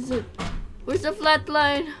 Wait, where is it? Where's the flat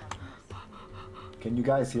line? Can you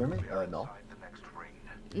guys hear me? No.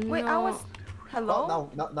 Wait, I No. was. Hello? Oh,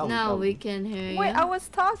 no. Now we can hear you. Wait, I was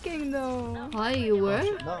talking though. Why you were?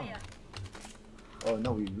 No. Oh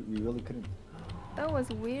no, we really couldn't. That was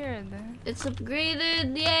weird. It's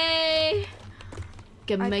upgraded, yay! I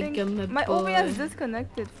Gimme, think gimme, my boy. OBS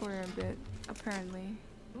disconnected for a bit, apparently.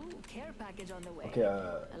 Ooh, care package on the way. Okay,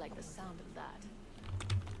 I like the sound of that.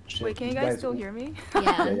 shit, Wait, can you guys still hear me?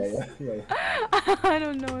 Yes. Yeah. I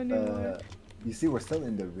don't know anymore. You see, we're still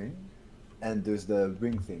in the ring, and there's the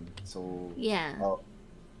ring thing. So Yeah.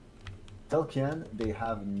 Telkian, they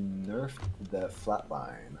have nerfed the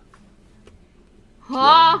flatline.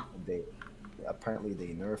 Huh? They apparently they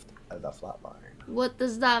nerfed the flatline. What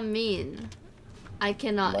does that mean? I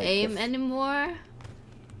cannot Like aim if- anymore?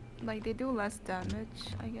 Like they do less damage,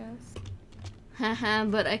 I guess. Haha,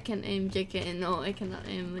 but I can aim, JK. No, I cannot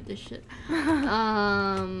aim with this shit.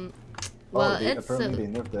 Well, they, it's apparently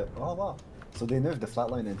they nerfed the. Oh wow! So they nerfed the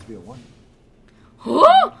flatline in 301.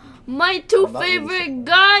 Huh? My two I'm not really favorite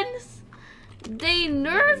guns? They I'm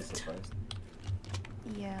not really nerfed? surprised.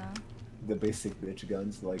 Yeah. The basic bitch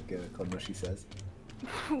guns, like Konoshi says.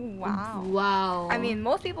 Wow. Wow. I mean,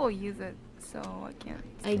 most people use it, so I can't.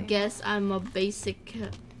 I say. guess I'm a basic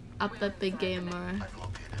Apepe gamer.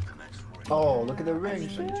 Oh, look at the ring!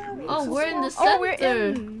 Oh, we're in the center. Oh, we're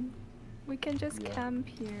in. We can just Yeah. camp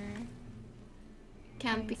here.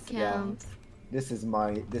 Campy Nice. camp. This is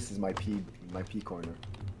my P corner.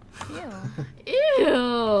 Ew.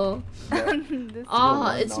 Ew. This Oh,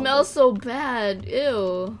 mine it now, smells but- so bad.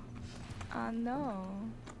 Ew. no.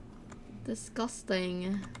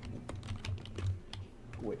 Disgusting.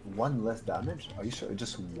 Wait, one less damage? Are you sure?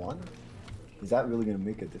 Just one? Is that really gonna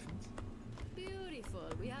make a difference? Beautiful.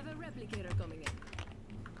 We have a replicator coming in.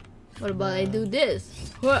 What about I do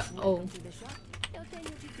this? What? Oh. Welcome to the shop. They'll tell you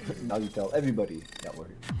what you can do. Now you tell everybody that we're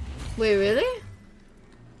here. Wait, really?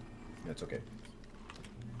 It's okay.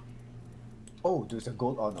 Oh, there's a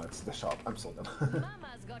gold. Oh no, it's the shop. I'm so dumb.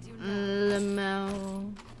 Mama's got you now.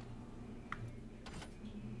 Lemao.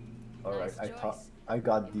 All right, Nice choice. I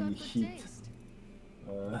got You've the got good heat. taste.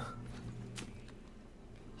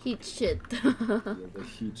 Heat shit. The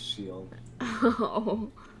heat shield, Oh.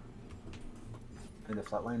 and the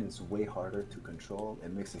flatline is way harder to control.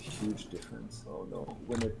 It makes a huge difference. Oh no,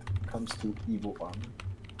 when it comes to evil armor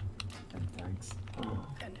and tanks.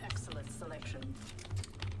 An excellent selection.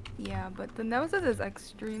 Yeah, but the Nemesis is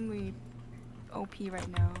extremely OP right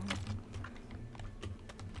now.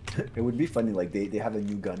 It would be funny, like they have a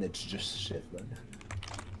new gun. It's just shit. Then.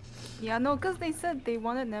 Yeah, no, because they said they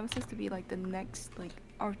wanted Nemesis to be like the next like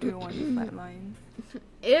R2-1 flatline.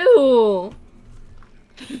 Ew.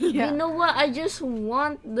 Yeah. You know what? I just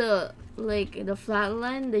want the the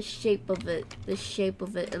flatline, the shape of it. The shape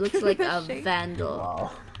of it. It looks like a shape? vandal.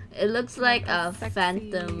 Wow. It looks like Like a a sexy-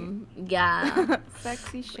 phantom. Yeah.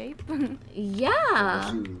 Sexy shape.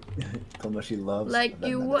 Yeah. Konoshi loves. Like the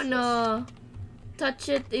you Nemesis. wanna touch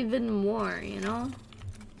it even more, you know?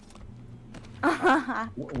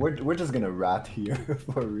 We're just gonna rat here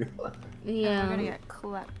for real. Yeah. We're gonna get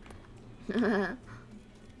clapped.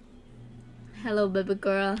 Hello, baby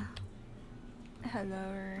girl. Hello.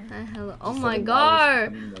 Hi, hello. Oh Just my 7 hours god.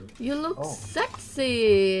 coming up. You look Oh.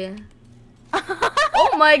 sexy.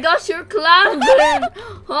 Oh my gosh, you're clapping.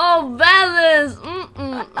 Oh, balance.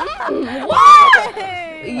 What?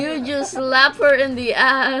 You just slap her in the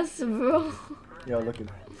ass, bro. Yo, look at. Wait,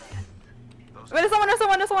 there's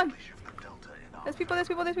someone.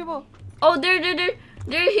 There's people. Oh, they're here.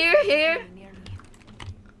 Near me.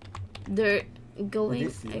 They're going,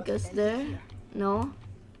 see I us? guess there. No.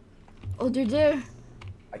 Oh, they're there.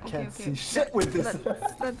 I can't okay. see shit with this.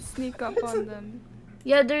 Let's sneak up on them.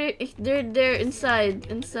 Yeah, they're there inside.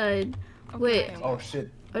 Okay, Wait. okay. Oh shit.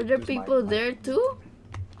 Are there There's people my- there too?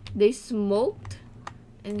 They smoked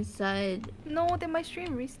inside. No, did my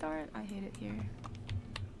stream restart? I hate it here.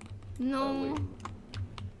 No. wait.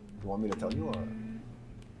 You want me to tell you or?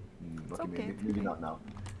 It's Okay, okay, maybe okay. not now.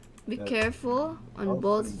 Be Yeah. careful on Oh,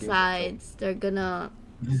 both funny game, sides. They're gonna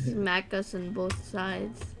smack us on both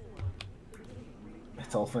sides.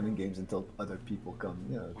 It's all fun and games until other people come.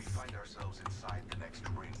 Yeah. We find ourselves inside the next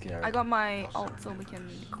ring. Scary. I got my ult so we can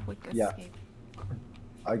quick Yeah. escape.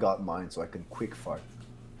 I got mine so I can quick fart.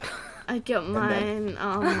 I got mine. then-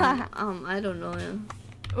 I don't know.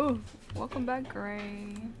 Ooh, welcome back,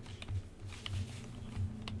 Gray.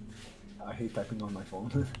 I hate typing on my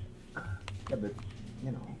phone. Yeah, but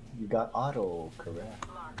you know, you got auto correct.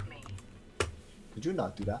 Mark me. Could you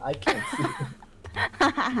not do that? I can't see.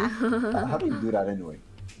 How do you do that anyway?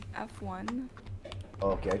 F1.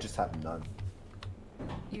 Oh, okay, I just have none.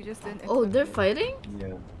 You just didn't. Oh, equip they're it. fighting?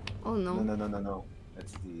 Yeah. Oh no. No.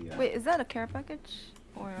 It's the. Wait, is that a care package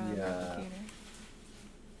or a Yeah. replicator?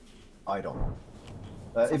 I don't know.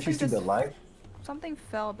 If you Something see the just- live, Something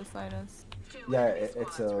fell beside us. Yeah,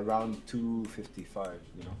 it's around 255,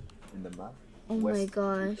 you know, in the map. Oh my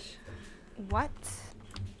gosh. What?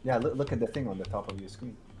 Yeah, look at the thing on the top of your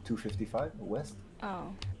screen. 255 west, Oh.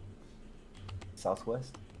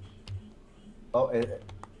 southwest. Oh,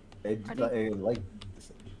 like.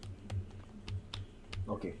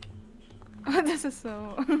 Okay. This is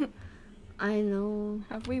so. I know.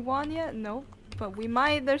 Have we won yet? Nope. But we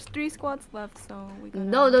might. There's 3 squads left, so we gotta.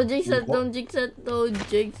 No, don't jinx it, What? don't jinx it, don't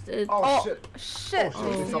jinx it. Oh, Oh shit! shit!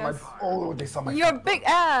 Oh, shit! They saw my. Yes. Oh, they saw my. Your big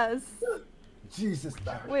ass. Jesus.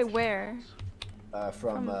 That hurts. Wait, where?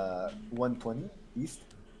 From 120 east.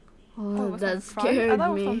 Oh, was that it front? I scared thought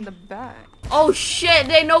it was me. from the back. Oh shit,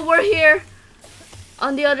 they know we're here!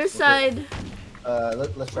 On the other side.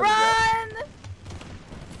 Let's try to grab. Run!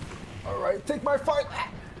 Alright, take my fight!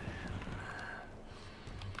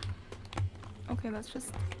 Okay, let's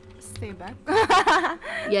just stay back.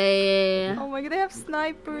 Yeah. Oh my god, they have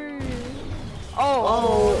snipers.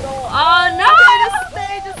 Oh. Oh no!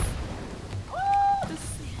 Okay,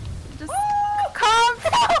 just calm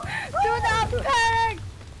down. Do not panic.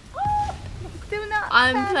 Do not.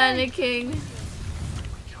 I'm panic. panicking.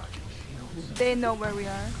 They know where we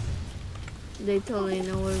are. They totally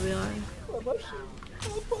know where we are.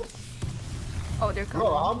 Oh, they're coming.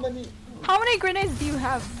 Bro, How many grenades do you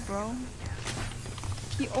have, bro?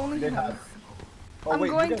 He only they has. have? Oh, I'm wait,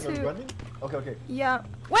 going you guys to- are running? Okay. Yeah.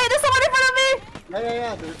 Wait, there's someone in front of me!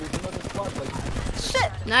 Yeah, there's another squad, like...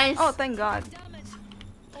 Shit! Nice. Oh, thank God.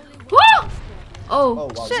 Woo! Oh,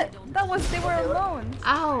 wow. Shit! They were alone.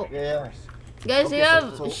 Ow. Yeah. Guys, Okay, you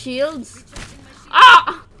have so- shields?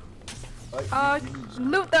 Ah!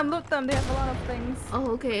 Loot them. They have a lot of things.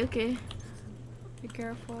 Oh, okay. Be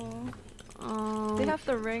careful. They have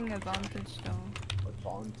the ring advantage though.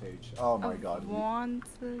 Advantage. Oh my god.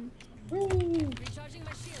 Wanted. Recharging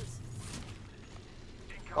my shields.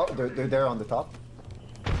 Oh, they're there on the top.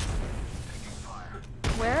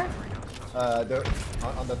 Where? They're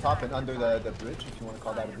on the top and under the bridge, if you want to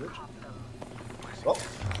call that a bridge. Oh,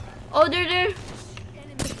 Oh, they're there.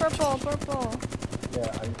 It's purple.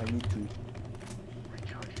 yeah, I need to.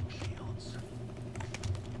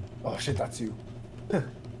 Oh shit, that's you.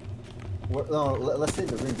 No, let's say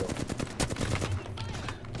the ring though.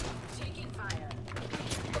 Taking fire.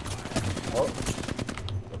 Oh.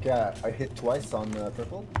 Okay, I hit twice on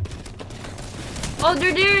purple. Oh,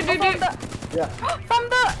 they're there. From the Yeah, from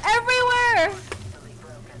the everywhere.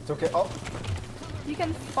 it's okay. Oh, You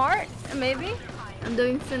can fart maybe. I'm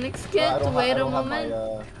doing Phoenix I kit. don't Wait I a don't have moment.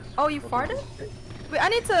 my, Oh, you farted? Wait, I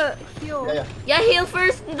need to heal. Yeah. Yeah, heal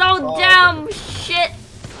first. No, Oh, damn. okay. Shit.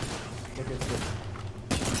 Okay, it's good.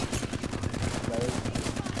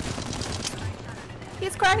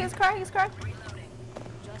 He's cracked.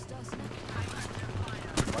 Just us.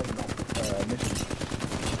 Mission.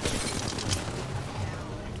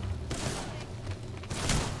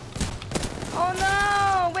 Oh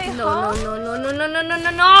no! Wait, huh?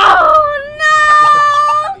 No.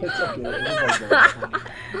 It's okay. It was like that.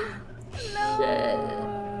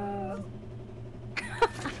 No.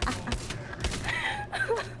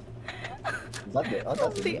 Is that the? Oh,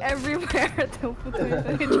 that's The it. everywhere. Don't put it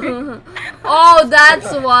in a drink. Oh,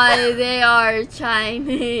 that's why they are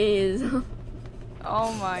Chinese.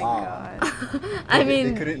 Oh my Wow. god. I They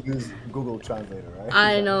mean, couldn't use Google Translator, right?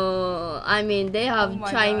 I know. I mean, they have Oh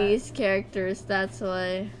my Chinese characters. That's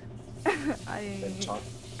why. Then I.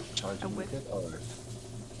 charging whip. with it, or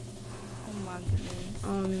Oh my goodness.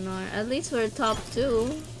 Oh no. At least we're top 2.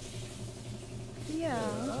 Yeah.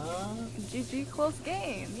 uh, GG close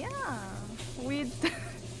game. Yeah. We.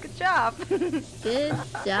 Good job. Good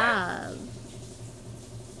job.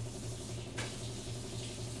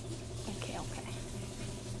 Okay.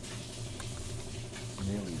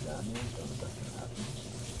 nearly damaged. Oh, that's gonna happen.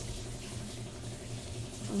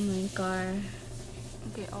 Oh my god.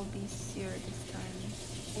 Okay, I'll be seer this time.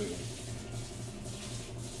 Wait.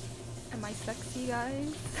 Am I sexy,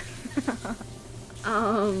 guys?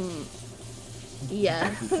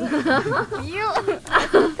 Yes. You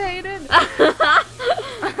hesitated.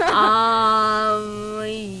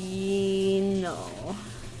 No.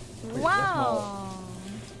 Wow.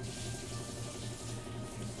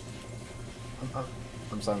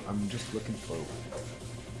 I'm sorry. I'm just looking for.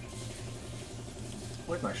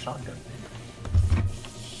 Where's my shotgun?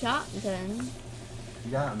 Shotgun.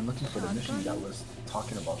 Yeah, I'm looking for the mission that was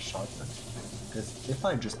talking about shotgun. Because if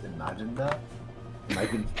I just imagined that, and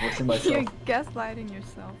I've been forcing You're myself. gaslighting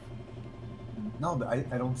yourself. No, but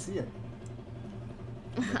I don't see it.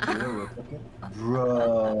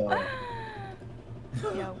 Bro.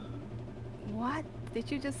 Yo. What? Did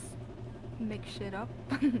you just make shit up?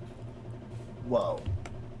 Whoa.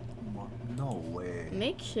 No way.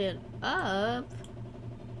 Make shit up.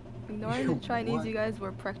 Ignoring the Chinese, What? you guys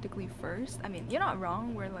were practically first. I mean, you're not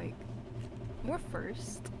wrong. We're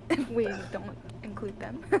first if we don't include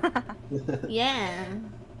them. Yeah.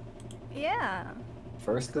 Yeah.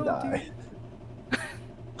 First to Go, die.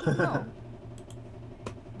 No.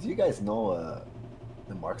 Do you guys know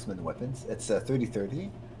the marksman weapons? It's 30-30.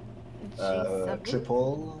 G7.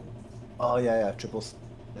 Triple. Oh yeah, triples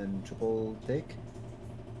and triple take.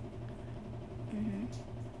 Mhm.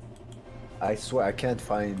 I swear I can't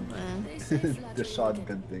find Uh, the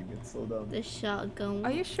shotgun thing. It's so dumb. the shotgun.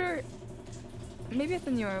 Are you sure? Maybe it's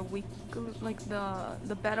in your week, like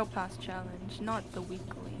the battle pass challenge, not the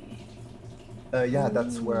weekly. Yeah,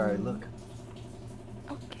 that's where I look.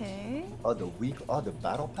 Okay. Oh, the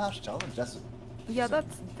battle pass challenge. That's. Yeah,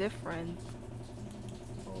 that's different.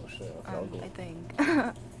 Oh shit. Okay, I'll go. I think.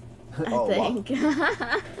 I Oh, wow. think.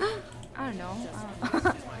 I don't know.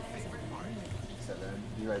 So then,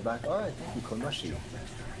 be right back. All right, thank you, Konoshi.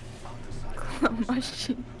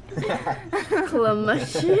 Mushy.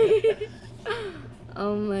 Klamashi.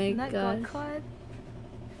 Oh my That got god. cut.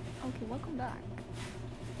 Okay, welcome back.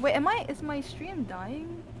 Wait, is my stream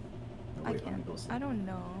dying? No, I wait, let me can't. go see. I don't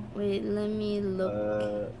know. Wait, let me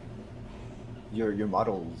look. Your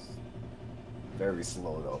model's very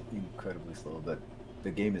slow though, incredibly slow. But the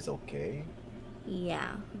game is okay.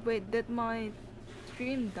 Yeah. Wait, did my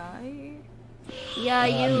stream die? Yeah,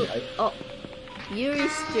 you. I- Oh. You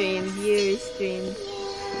restreamed.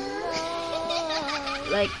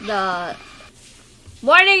 Like the.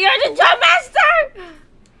 Morning, you're the drum master!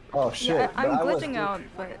 Oh shit! Yeah, but I'm I was glitching out,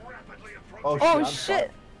 but Oh shit! oh I'm shit! sorry.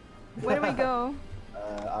 Where do we go?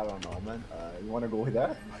 I don't know, man. You wanna go with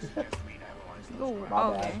that? Go. My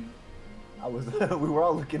Oh, bad. okay. I was. We were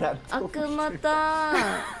all looking at.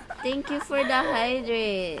 Akumata! Thank you for the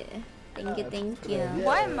hydrate. Thank you. Yeah.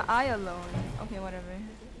 Why am I alone? Okay, whatever.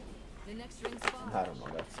 The next ring's far. I don't know.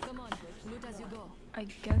 That's. Come on, loot as you go. I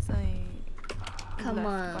guess I Come left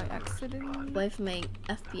on. by accident. Wife make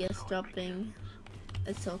FPS dropping.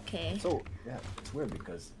 It's okay. So yeah, it's weird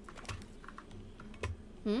because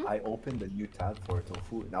Hmm? I opened a new tab for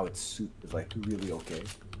tofu. Now it's like really okay.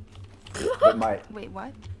 But my Wait,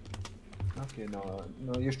 what? okay, no,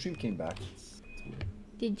 your stream came back. It's weird.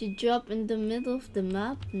 Did you drop in the middle of the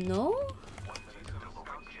map? No?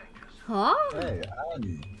 Huh? Hey,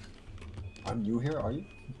 I'm new here. Are you?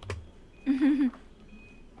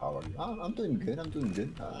 How are you? I'm doing good.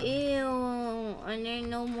 Ew. Are there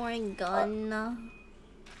no more gun?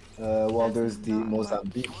 Well, That's there's the not much.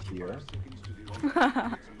 Mozambique here.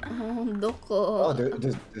 Oh, doko. Oh,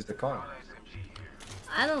 there's the car.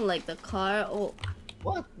 I don't like the car. Oh.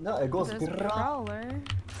 What? No, it goes. There's a prowler.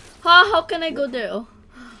 How can I go there?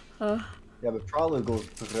 Oh. Yeah, but prowler goes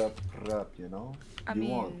you know. I You mean,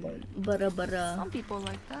 want like. Bara. some people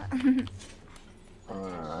like that.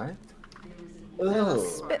 Alright. There's a Oh.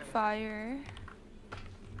 Spitfire.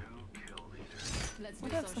 Let's We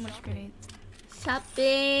do have some so much shopping. grenades.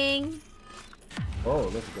 Shopping. Oh,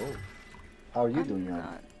 let's go. How are you I'm doing, Ann?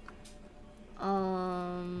 not.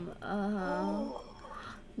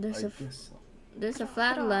 There's I a guess so. there's a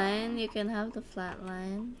flat line. You can have the flat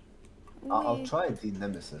line. I'll Wait, try the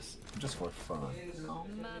Nemesis just for fun.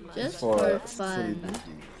 Just For for silly fun.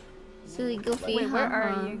 goofy. Silly goofy. wait, where are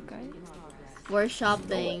haha. you guys? We're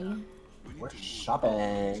shopping. We're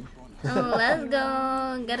shopping. Oh, let's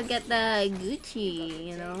go. Gotta get the Gucci,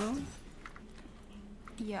 you know.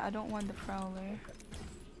 Yeah, I don't want the prowler.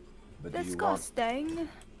 But do you want Disgusting.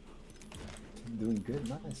 doing good?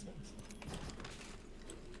 Nice.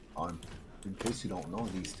 In case you don't know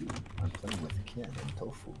these two, I'm playing with Ken and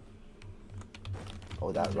Tofu.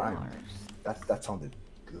 Oh, that rhymed. That sounded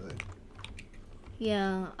good.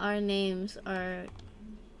 Yeah, our names are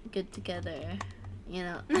good together. You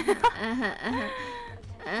know.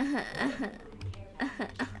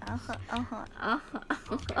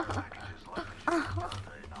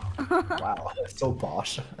 Wow, so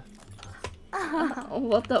posh.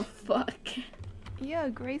 What the fuck? Yeah,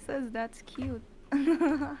 Gray says that's cute.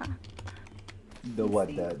 The what?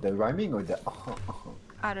 The rhyming or the?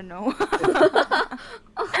 I don't know.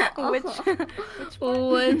 which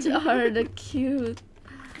Which are the cute?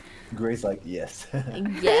 Grace like yes.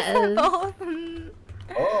 Yes. both?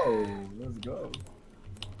 Oh, let's go.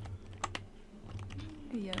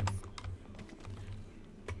 Yes.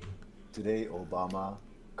 Today, Obama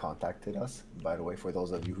contacted us. By the way, for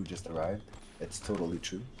those of you who just arrived, it's totally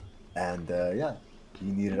true. And yeah, he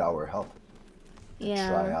needed our help to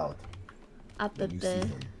try Yeah. out the new Apepe.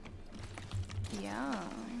 season. Yeah.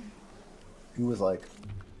 He was like,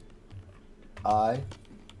 I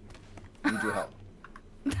need your help.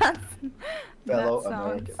 That's Fellow that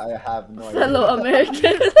sounds. American. I have no idea. Fellow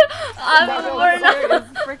American. We're Here not.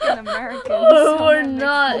 is freaking American. We're so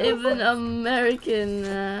not that makes even American.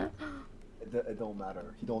 It don't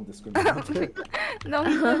matter. He don't discriminate. sense. No,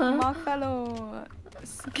 he said my fellow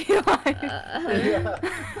ski life. Yeah.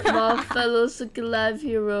 My fellow Suki Live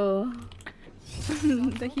hero.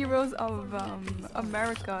 The heroes of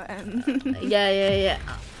America and Yeah.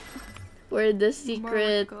 We're the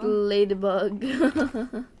secret America. ladybug.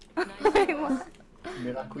 Wait, what?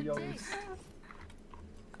 Miraculous.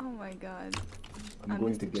 Oh my god. I'm I going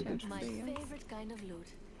missed to the get chance it. to My say yes. favorite kind of loot.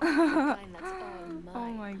 The kind that's all Oh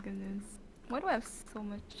mine. my goodness. Why do I have so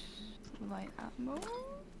much light ammo?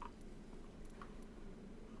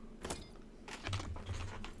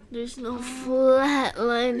 There's no flat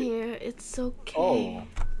line here. It's okay. Oh,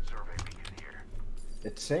 Survey begin here.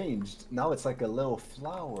 it changed. Now it's like a little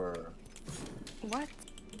flower. What?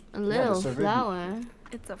 A little survey- flower.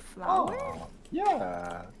 It's a flower? Oh,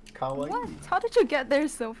 yeah. Kawaii. What? How did you get there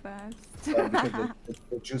so fast? Because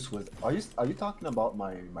the juice was. Are you talking about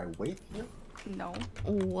my weight here? No.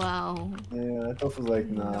 Wow. Yeah, I thought it was like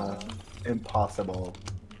nah, impossible.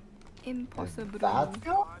 Impossible. That?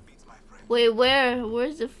 Wait,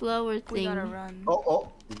 where's the flower We thing? gotta run.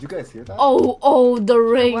 Oh, did you guys hear that? Oh, the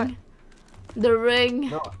ring. What? The ring.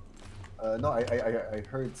 No, no, I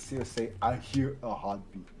heard Sia say I hear a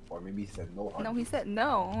heartbeat, or maybe he said no heartbeat. No, he said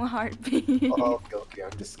no heartbeat. Oh, okay,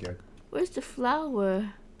 I'm just scared. Where's the flower?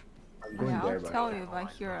 I'm going Yeah, there, I'll but tell you if I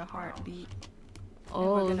hear a heartbeat. And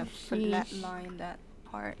Oh, we're gonna sheesh. flatline that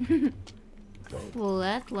part.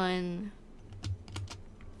 Flatline.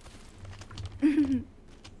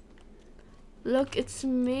 Look, it's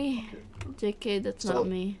me. JK, that's So- not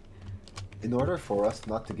me. in order for us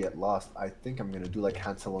not to get lost, I think I'm gonna do like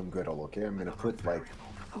Hansel and Gretel. Okay, I'm gonna put like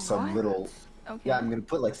some What? little. Okay. Yeah, I'm gonna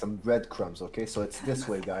put like some breadcrumbs. Okay, so it's this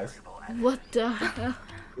way, guys. What the hell?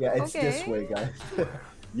 Yeah, it's this Okay. way, guys.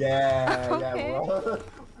 yeah, Okay. yeah, bro.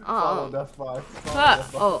 Follow Oh. the fire. Ah,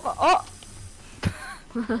 oh, Oh!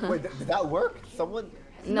 Wait, did that work? Someone?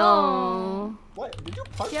 no. What? Did you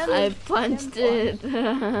punch Yeah, it? I punched it.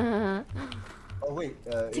 Oh wait.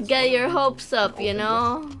 To get your hopes up, you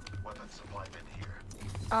know? Weapon supply bin here.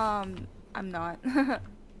 I'm not.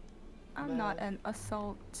 I'm not an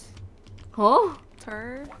assaulter. Huh?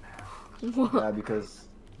 Yeah, because.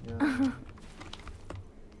 Yeah.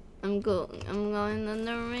 I'm going on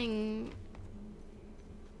the ring.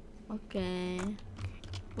 Okay.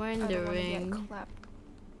 We're in I the don't wanna get ring. clapped.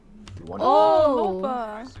 You want Oh!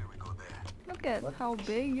 Lopa! Say we go there. Look at What? how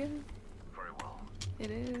big Very well.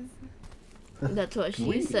 it is. That's what Can she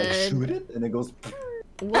we like, said. shoot it and it goes.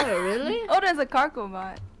 What, really? Oh, there's a cargo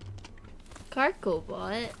bot. Cargo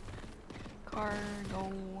bot?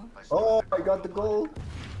 Cargo. Oh, I got the gold.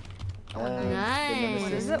 Oh, And nice. the What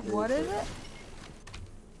nemesis is it? What is it?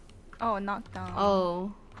 Oh, knockdown.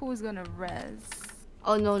 Oh. Who's gonna res?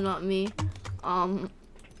 Oh no, not me.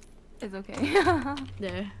 It's okay.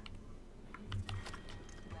 There.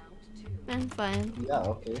 I'm fine. Yeah,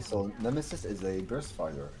 okay, so Nemesis is a burst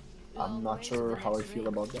fighter. I'm not sure how I feel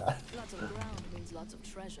about that. Lots of ground means lots of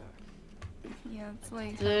treasure. Yeah, it's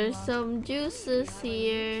like. There's some juices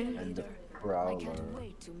here. And the I Prowler. can't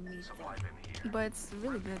wait to meet Supply them. bin here. But it's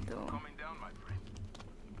really good though. Coming down, my friend.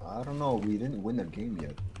 I don't know, we didn't win the game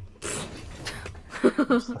yet.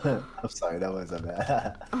 I'm sorry, that was a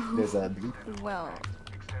bad. There's a blue. Well,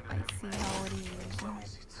 I Extended see how it is.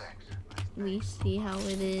 Thanks. We see how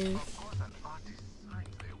it is. Of course, an artist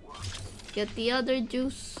signs their work. Get the other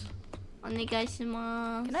juice.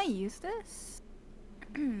 Onegaishimasu. Can I use this?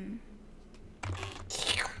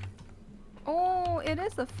 Oh, it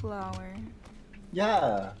is a flower.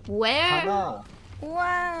 Yeah! Where? Hana!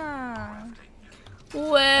 Wow.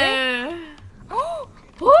 Where? Oh,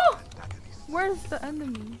 Oh! where's the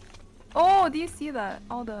enemy? Oh, do you see that?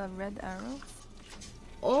 All the red arrows?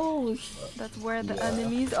 Oh, That's where the Yeah.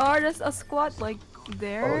 enemies are. There's a squad like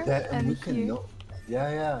there Oh, that, and we and can here. know.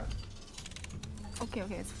 Yeah, yeah. Okay,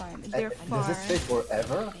 it's fine. They're far. Does it stay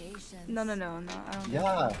forever? Patience. No, I don't. think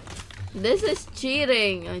Yeah. this is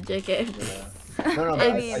cheating. Oh, JK. No, no, but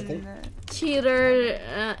I I mean, think. Cheater,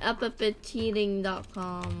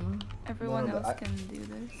 apepecheating.com. everyone No, but else I- can do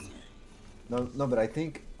this. No, but I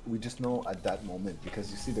think we just know at that moment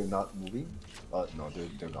because you see they're not moving. No,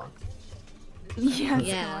 they're gone. Yeah.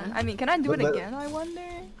 Yeah. I mean, can I do it But- again? I wonder.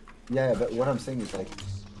 Yeah, but what I'm saying is like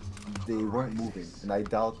they weren't moving, and I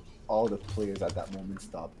doubt all the players at that moment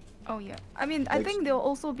stopped. Oh yeah. I mean, I Like- think they'll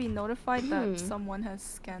also be notified Hmm. that someone has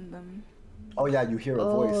scanned them. Oh yeah, you hear a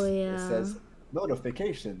Oh, voice. yeah. It says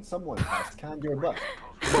notification. Someone has scanned your butt.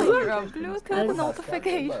 Your Notifications. Bluetooth Look,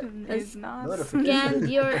 notification I is not. Notification. Scanned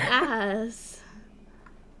your ass.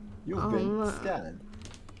 You've been Oh, scanned.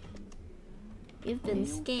 You've been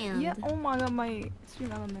scanned. Yeah. Oh my god, my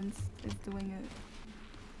Stream Elements is doing it.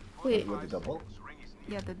 Wait, With the double.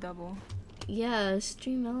 Yeah, the double. yeah,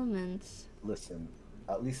 Stream Elements. Listen,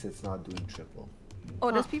 at least it's not doing triple.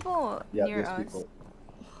 Oh, there's people Yeah, near there's us. people.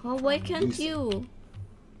 Oh, why can't You you?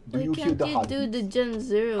 Do Why you hear can't the you heart do the beats?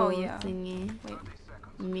 gen0 Oh, yeah. thingy? Wait.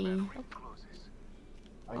 Me.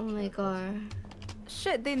 I Oh my can't. god.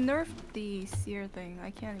 Shit, they nerfed the seer thing.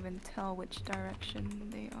 I can't even tell which direction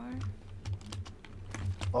they are.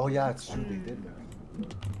 Oh yeah, it's true. They did know.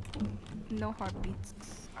 No heartbeats.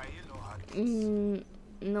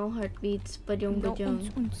 No heartbeats. Bajong No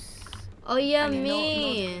bajong. uns. Oh yeah, I mean, no-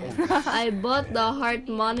 me. I bought the heart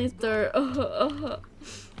monitor.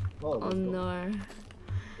 Oh, Oh let's go. no.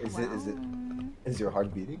 Is your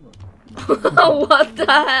heart beating? What the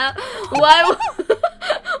hell? Why?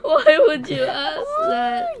 Why would you ask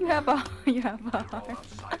that? You have a heart.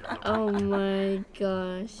 Oh my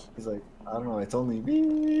gosh. He's like, I don't know. It's only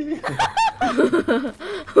me.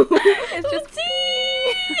 It's just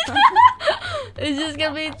It's just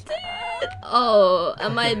gonna be. Oh,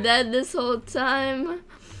 am I dead this whole time?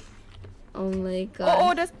 Oh my oh,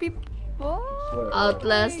 god. there's people.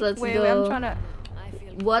 Outlast, let's wait, go. Wait, I'm trying to.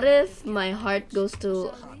 What if my heart goes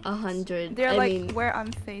to 100? They're I like mean, where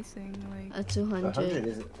I'm facing, like 100 200.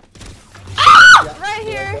 is it? right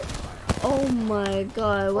here. Oh my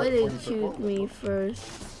god, why did you 40 shoot me first?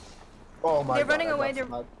 Oh my They're god. running I got away, they're-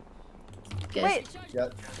 smacked. Guess Wait. Yeah.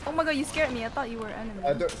 Oh my god, you scared me. I thought you were enemy.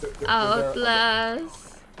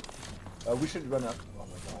 Outlast. We should run up. Oh my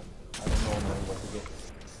god. I don't know man, what to do.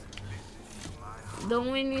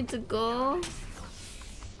 Don't we need to go?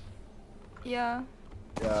 Yeah.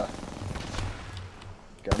 Yeah.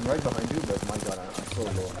 Okay, I'm right behind you, but my god, I'm so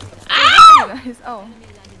low. You Ah! guys. Oh. I'm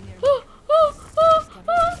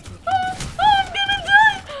gonna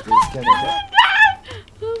die! You're scared of it?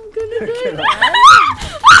 I'm gonna Scared die! of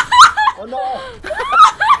Oh no!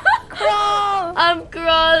 Crawl! I'm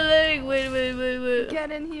crawling! Wait.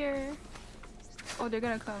 Get in here. Oh, they're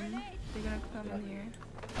gonna come. They're gonna come in here.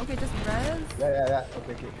 Okay, just res. Yeah.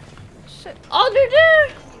 Okay. Shit. Oh, they're there!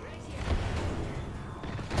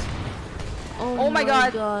 Oh my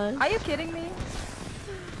god. God. Are you kidding me?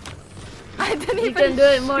 I didn't You even. can do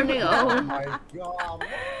it shoot morning. them. Oh Oh. my god.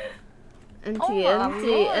 NT, Oh my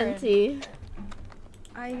lord. NT.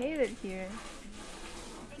 I hate it here.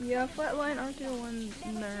 Yeah, flatline aren't the one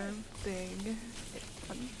nerve thing. It's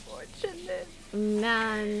unfortunate.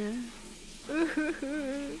 Man.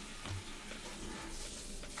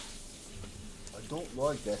 I don't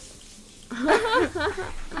like this.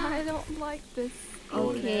 I don't like this.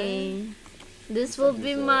 Okay. This will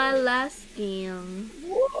be my last game.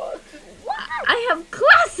 What? I have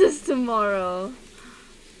classes tomorrow.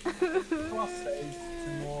 Process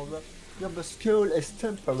tomorrow. Yeah, the school is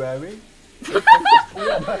temporary.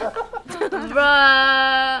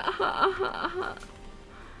 Bruh.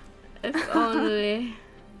 If only.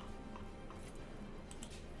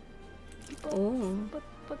 Oh.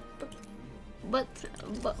 But.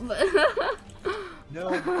 No.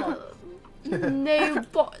 No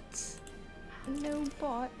bots. No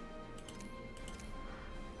bot.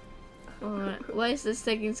 Alright, why is this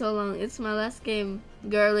taking so long? It's my last game,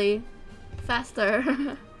 girly. Faster.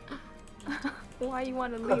 Why you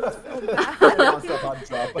want to leave so bad? Hot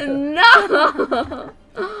drop. No!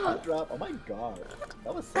 Hot drop. Oh my god.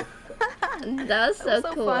 That was so fun. That was so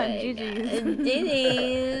so cool. fun, GG's.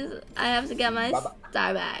 GG's. I have to get my Bye-bye.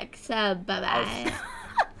 star back. So bye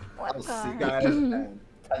What I'll the see you heck? guys in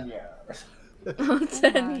 10 years. bye.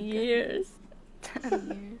 10 my years. 10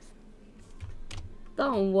 years.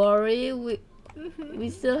 Don't worry, we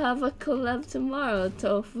still have a collab tomorrow,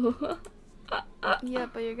 Tofu. Yeah,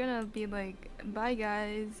 but you're gonna be like, bye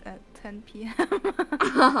guys at 10 p.m.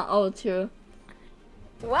 Oh, true.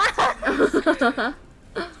 What? The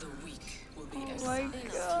week will be Oh my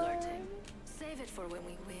Enough god. flirting. Save it for when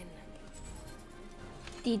we win.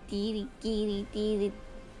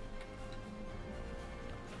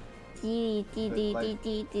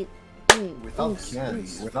 Without Ken,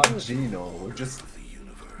 without Gino, we're just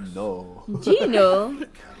no. Gino?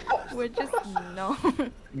 We're just no.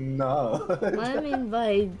 No. What do I mean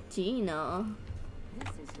by Gino?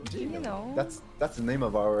 Gino. You know. That's the name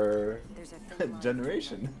of our There's a thin line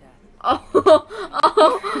generation.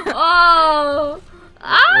 between that.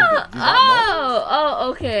 Oh,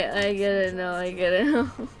 okay, I get it now, I get it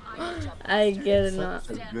now. I get it now.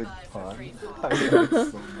 Such a good pun. I love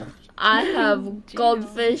it so much. I have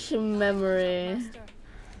goldfish memory.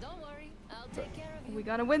 Don't worry, I'll take care of We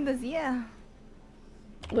gotta win this, yeah.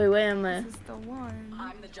 Wait, where am I? This is the one.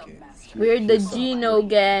 I'm the jump master. We're the Here's some Geno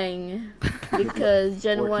gang. Because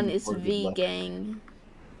Gen 1 14 is for good V luck. gang.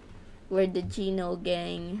 We're the Geno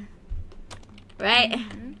gang. Right?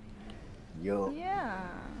 Yo. Yeah.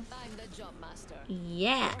 I'm the jump master.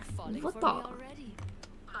 Yeah. You're falling What for the? me already.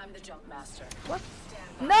 I'm the jump master. What?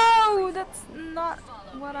 No, that's not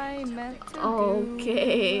what I meant to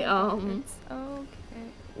Okay, do. It's okay.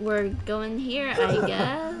 We're going here, I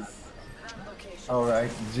guess. Alright,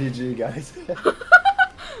 GG guys.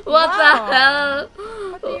 What Wow. the hell?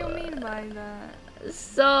 What do you mean by that?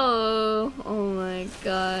 So, oh my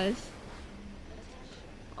gosh.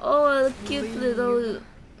 Oh, a cute little.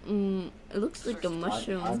 It looks like a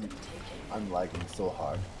mushroom. I'm lagging so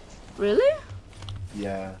hard. Really?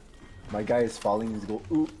 Yeah. My guy is falling, he's go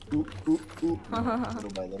ooh, ooh, ooh, ooh. Little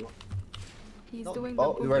by little. He's No. doing the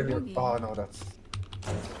Oh, right here. boogie Oh boogie. no, that's...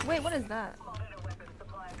 Wait, what is that?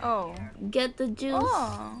 Oh. Get the juice.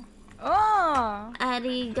 Oh. Oh.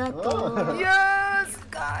 Arigato. Yes,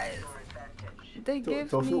 guys. They give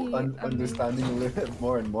Tofu me amazing- understanding a little bit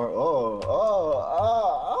more and more. Oh,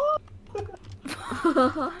 oh,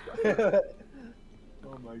 oh.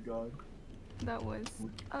 Oh my god. That was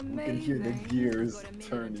You amazing. can hear the gears Got a minute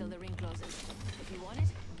until turning. the ring closes. If you want it,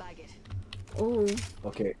 bag it. Oh,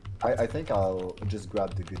 Okay, I think I'll just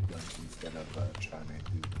grab the good guns instead of trying to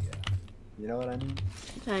do the... you know what I mean?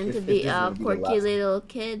 trying If to this be is a gonna be the quirky last- little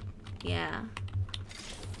kid. Yeah.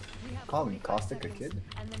 We have Call him 45 Caustic a seconds, kid?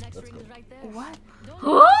 And the next Let's ring go. is right there. What? Don't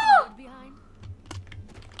Huh? leave anything behind.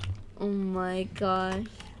 Oh my gosh.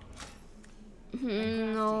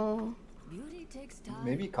 No. Beauty takes time.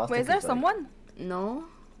 Maybe Caustic Wait, is there like- someone? No.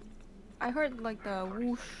 I heard like the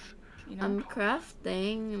whoosh. You know? I'm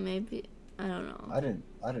crafting. Maybe. I don't know. I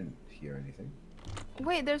didn't hear anything.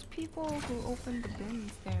 Wait, there's people who opened the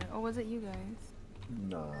bins there. Or was it you guys?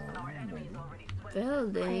 No.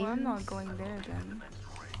 Building. Oh, I'm not going there then.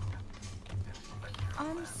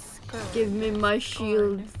 I'm scared. Give me my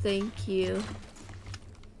shield. Thank you.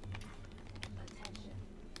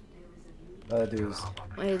 There's...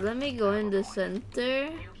 Wait, let me go in the center.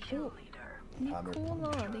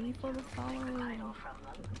 Nicola, thank you for the follow.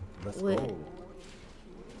 Let's Wait. go.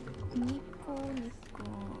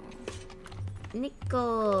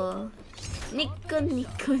 Nico. Nico.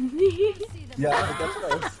 Nico. Yeah, that's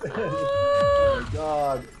what I was saying. Oh my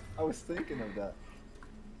god. I was thinking of that.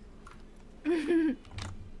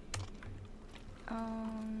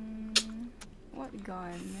 What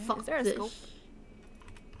gun? Fuck Is there a this. scope?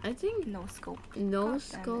 I think No scope. no God damn it.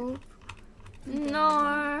 scope.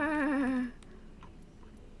 No.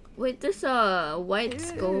 Wait, there's a white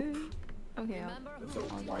scope. Okay. It's a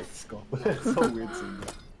white scope. That's so weird saying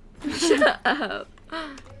that. Shut up.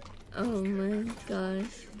 Oh my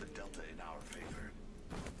gosh. The delta in our favor.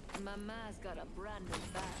 Mama's got a brand new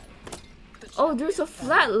bag. Oh, there's a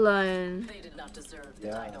flat line. They did not deserve the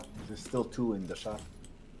Yeah, title. there's still 2 in the shop.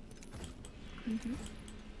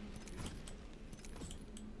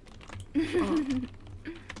 Oh.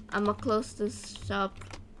 I'ma close this shop.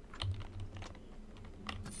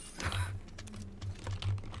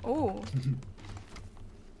 Oh.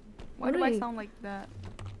 Why What do are I you- sound like that?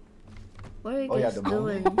 What are you Oh, yeah, guys the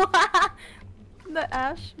moan. doing? The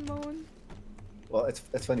ash moan. Well, it's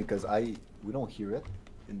funny because we don't hear it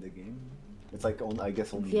in the game. It's like I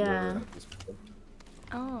guess only Yeah.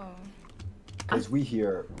 Oh. because we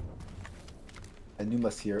hear, and you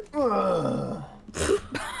must hear. Oh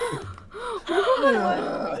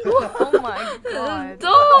my god.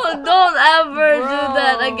 Don't ever do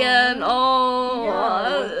that Bro. again. Oh.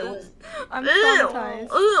 Yeah. I'm traumatized.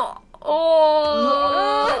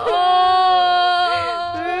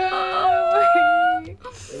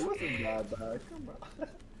 It wasn't that bad. Come on.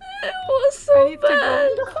 It was I so need to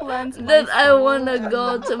bad go cleanse my that I soul. wanna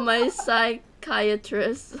go to my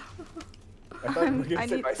psychiatrist. I thought you were gonna I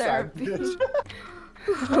say need my therapy. sandwich.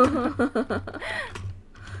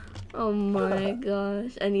 Oh my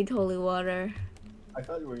gosh, I need holy water. I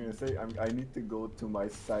thought you were gonna say I need to go to my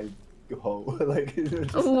side hole. Like it's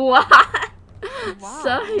just, What? Wow.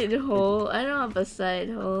 Side hole? I don't have a side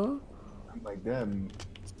hole. I'm like damn,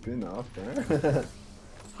 spin out there.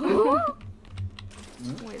 Huh?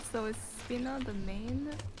 Wait, so is Spina the main?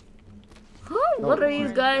 Huh? What No, are you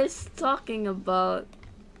Lord. guys talking about?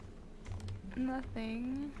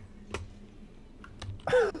 Nothing.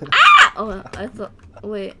 Oh, I thought.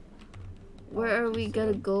 Wait. Where are we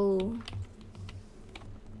gonna go?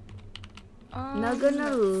 Not gonna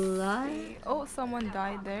let's lie. see. Oh, someone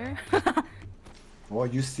died there. Well,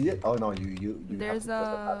 you see it? Oh no, you There's have to press the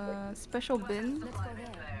button. a special bin. Let's go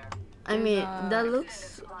there. I mean, There's, that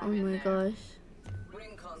looks. Oh my gosh.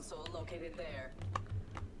 located there.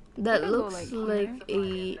 That can go, looks like, like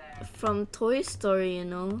a from Toy Story, you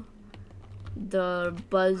know, the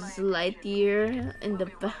Buzz Lightyear in the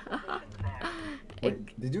back.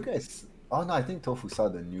 Wait, did you guys? Oh no, I think Tofu saw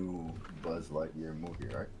the new Buzz Lightyear movie,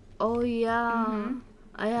 right? Oh yeah, Mm-hmm.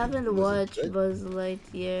 I haven't Was it watched good? Buzz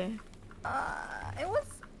Lightyear. It was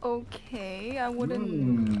okay. I Hmm.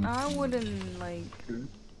 wouldn't like.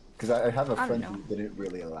 Because I have a I don't friend know. who didn't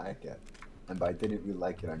really like it, and by didn't really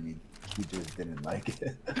like it, I mean he just didn't like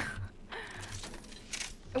it.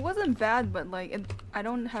 It wasn't bad, but like I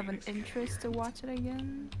don't have an interest to watch it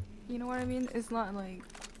again. You know what I mean? It's not like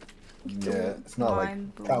Yeah, it's not like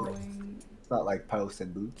mind Puss. blowing. It's not like Puss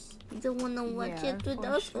in Boots. You don't wanna watch Yeah, it with for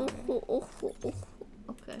us? sure.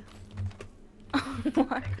 Okay.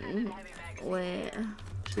 What? Wait.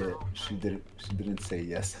 She didn't say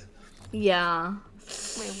yes. Yeah.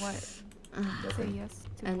 Wait, what? Say Nothing. yes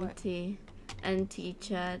to what? NT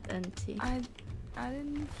chat, NT. I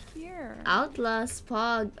didn't hear. Outlast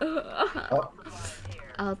Pog. Oh,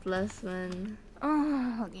 Outlast man.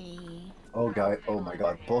 Oh, okay. oh my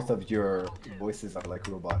god, both of your voices are like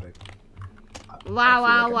robotic. I feel Wow, like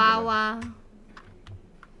wow, I'm wow, gonna- wow.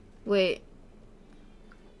 Wait.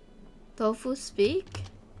 Tofu speak?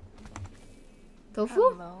 Tofu?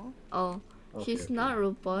 Hello. Oh, Okay, she's okay. not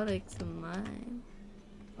robotic to mine.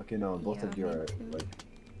 Okay, no, both of Yeah, you me are too. like.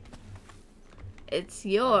 It's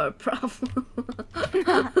your problem.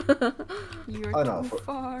 You're Oh, no, too for-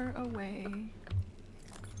 far away.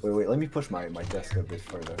 Wait, let me push my desk a bit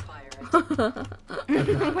further. Fire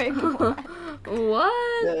it. Wait, what?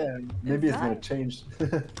 What? Yeah, maybe it's gonna that- change.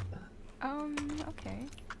 Okay.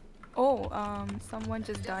 Oh, someone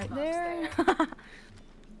just died there.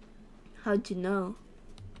 How'd you know?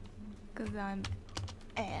 Cause I'm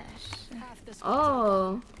Ash. Half the squads are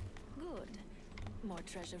Oh, gone. Good. More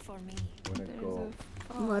treasure for me. Wanna There's go?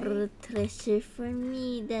 a more fight. treasure for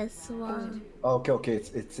me, that's why. Oh, okay,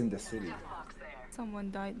 it's in the city.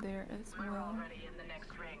 Someone died there as well.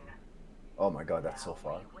 Oh my god, that's so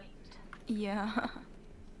far. Yeah.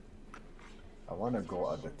 I wanna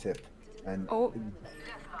go at the tip, and Oh,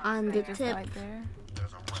 On they the just tip. died there.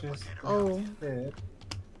 just Oh, tip.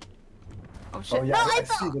 Oh shit! Oh yeah, No, I I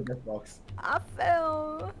see fell. the death box. I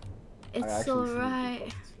fell. it's I actually see the death alright.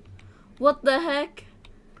 box. What the heck?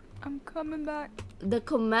 I'm coming back. The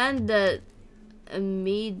command that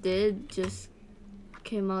me did just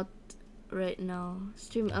came out right now.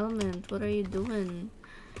 Stream element, what are you doing?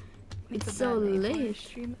 It's a so bad name for your late.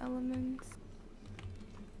 Stream elements.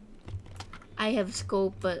 I have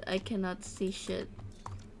scope, but I cannot see shit.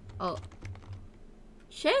 Oh.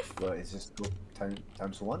 Chef? Well, is this go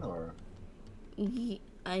times one or?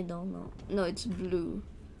 I don't know. No, it's blue.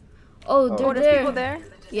 Oh, Oh. they're Oh, there's there. people there.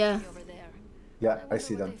 Yeah. Over there. Yeah, I wonder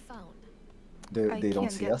see what them. they found. They don't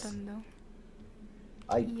can't see get us. them though.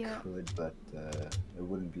 I Yeah. could, but it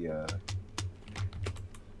wouldn't be a.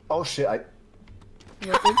 Oh shit!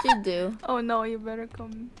 What did you do? Oh no, you better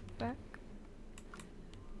come back.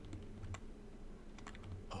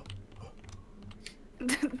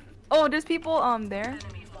 Oh, there's people there.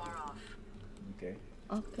 Okay.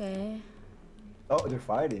 Okay. Oh, they're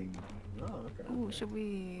fighting. Oh, okay. Ooh, should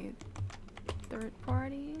we third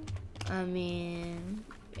party? I mean,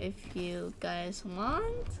 if you guys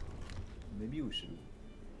want. Maybe we should.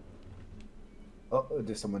 Oh,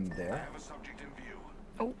 there's someone there.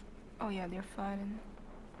 Oh yeah, they're fighting.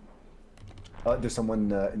 Oh, there's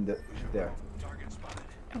someone in the there.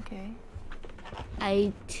 Okay.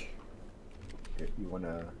 I. Here, you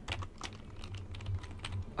wanna?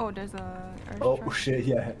 Oh, there's a Oh airstrike. shit!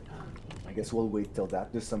 Yeah. I guess we'll wait till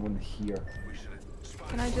that. There's someone here.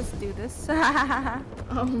 Can I just do this?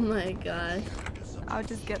 Oh my god. I'll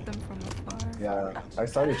just get them from afar. Yeah, I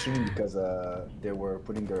started shooting because they were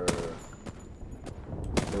putting their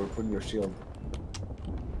shield.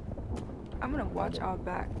 I'm gonna watch our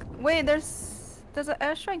back. Wait, there's an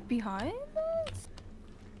airstrike behind us?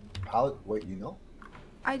 How? Wait, you know?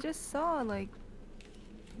 I just saw like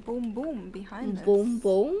boom boom behind us. Boom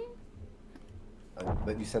boom?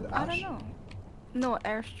 But you said I Ash. don't know. No,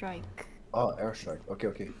 airstrike. Oh, airstrike. Okay,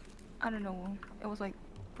 okay. I don't know. It was like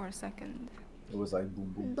for a second. It was like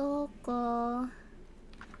boom boom. Doko.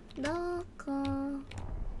 Doko.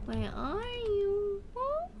 Where are you?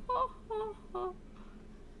 Oh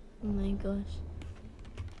my gosh.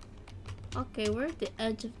 Okay, we're at the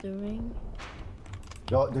edge of the ring.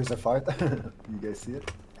 Yo, there's a fight. You guys see it?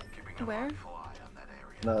 Where?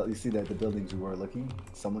 No, you see that the buildings we were looking.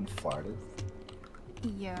 Someone farted.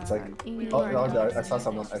 Yeah. It's like. You Oh, are no, not I saw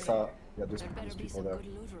someone. I saw. Yeah, there's There better be people some there. good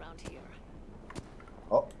loot around here.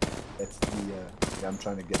 Oh, it's the. Yeah, I'm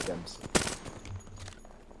trying to get them.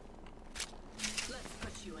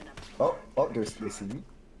 Oh, they see me.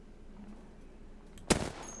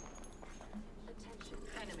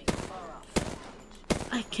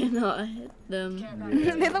 I cannot hit them.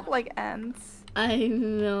 They look like ants. I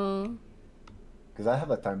know. Because I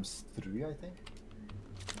have a ×3, I think.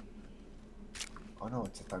 Oh no,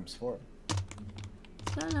 it's a ×4.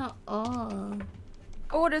 It's not all.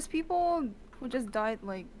 Oh, there's people who just died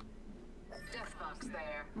like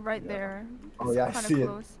right Yeah. there. Oh yeah, I Kinda see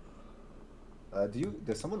close. it.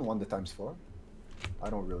 Does someone want the ×4? I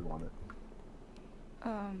don't really want it.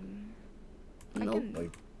 I Nope. can...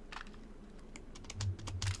 Like,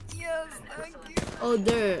 Yes, thank you. Oh,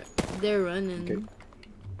 they're running.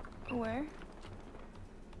 Okay. Where?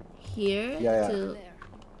 Here Yeah, yeah. to. There.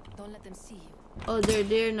 Don't let them see you. Oh, they're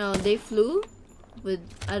there now. They flew with,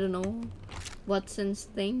 I don't know, Watson's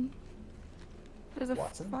thing. There's a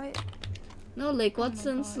Watson? fight. No, like Oh my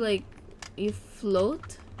Watson's God. like you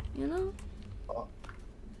float, you know?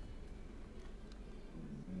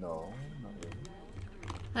 no, not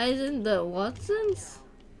really. Isn't the Watson's?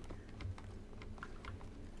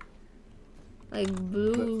 Like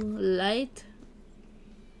blue light.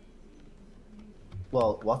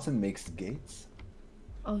 Well, Watson makes gates.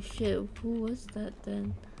 Oh shit, who was that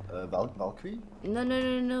then? Valkyrie?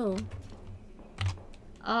 No.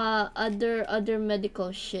 Other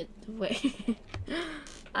medical shit. Wait.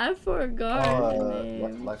 I forgot her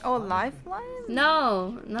name. Oh, Lifeline?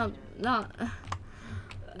 No.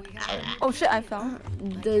 Oh shit, I fell.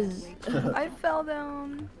 Does I fell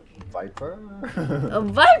down. Viper? a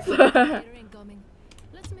Viper? Later incoming.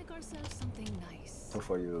 Let's make ourselves something nice. So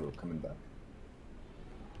far you coming back.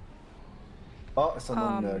 Oh,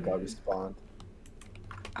 someone got respawned.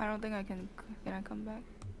 I don't think I can. Can I come back?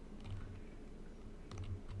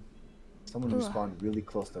 Someone Ugh. respawned really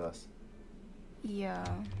close to us. Yeah,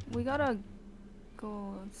 we gotta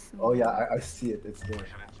go. Soon. Oh yeah, I see it. It's there.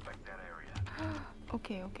 Should inspect that area.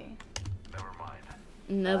 Okay. Uh, Never mind.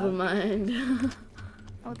 Never mind.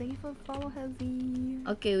 Oh, thank you for the follow, Heavy.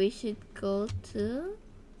 Okay, we should go to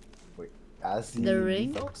Wait, Azzy The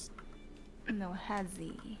ring? Mythos? No,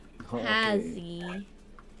 Hazy. Oh, okay. Hazzy.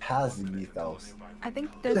 Hazzy Mythos. I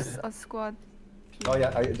think there's a squad. Oh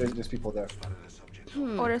yeah, there's people there. Spotted a subject.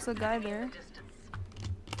 Oh, there's a guy there.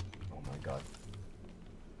 Oh my god.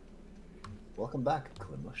 Welcome back,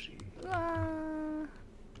 Klimushi. Ah,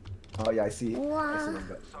 Oh yeah, I see. I see Wow. one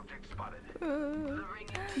guy. Subject spotted.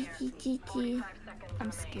 Kiki.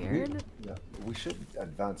 I'm scared. Yeah, we should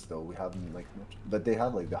advance though. We haven't like much, but they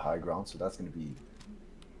have like the high ground, so that's gonna be.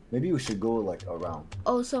 Maybe we should go like around.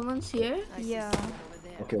 Oh, someone's here? I see Yeah. someone over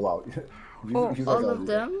there. Okay, wow. Oh, guys All are of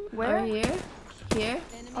them Where? are here. Here.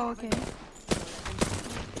 Enemy Oh, okay.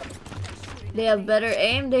 They have better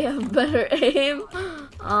aim. They have better aim.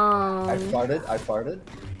 I farted.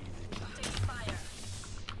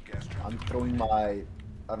 I'm throwing my.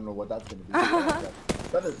 I don't know what that's gonna be.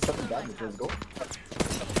 Seven damage. Let's go.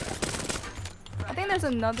 I think there's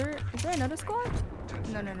another. Is there another squad?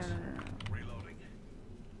 No. Reloading.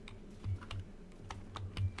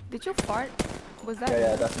 Did you fart? Was that?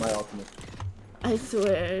 Yeah, that's my ultimate. I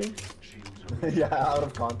swear. Yeah, out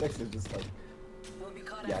of context, it's just like.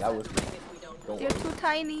 Yeah, that was. Don't They're worry. too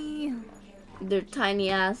tiny. They're tiny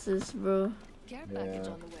asses, bro. Care Yeah. package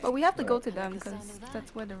on the way. But we have to go Alright. to them Like the because sound of that.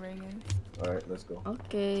 that's where the ring is. All right, let's go.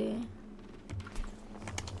 Okay.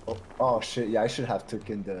 Oh shit! Yeah, I should have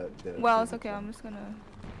taken the. Well, it's okay. I'm just gonna.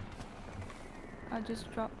 I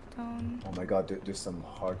just dropped down. Oh my god, there's some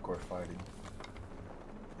hardcore fighting.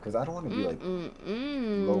 Cause I don't want to be like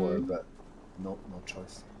lower, but no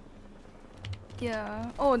choice. Yeah.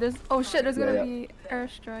 Oh, there's. Oh shit! There's gonna Yeah. be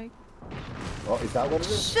airstrike. Oh, is that what it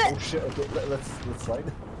is? Shit! Oh shit! Okay, let's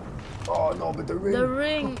slide. Oh no, but the ring. The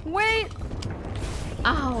ring. Wait!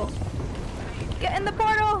 Ow. Get in the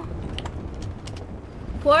portal!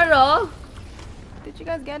 Portal. Did you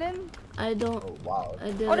guys get in? I don't. Oh wow,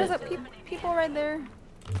 I did. Oh, there's a people right there.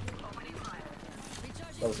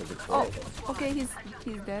 that was a good Oh, throw. okay. He's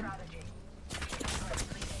dead.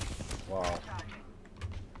 Wow.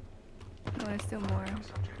 No, there's still more.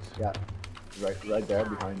 Yeah, right there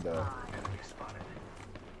behind the.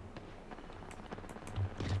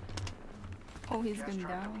 Oh, he's been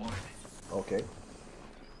down. Okay.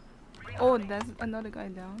 Oh, there's another guy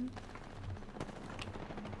down.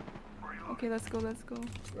 Okay, let's go.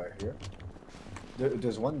 Right here.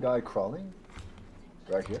 There's one guy crawling.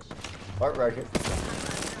 Right here. Oh, right here.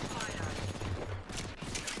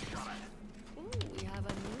 Ooh, we have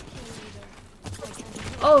a new kill leader.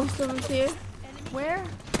 Oh, someone's here. Where?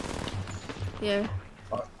 Here.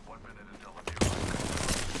 1 minute until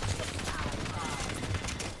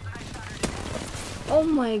the Oh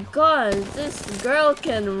my god, this girl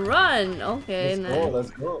can run. Okay, Let's go, nice.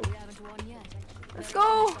 let's go. We haven't won yet. Let's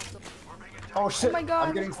go! Oh shit! my God.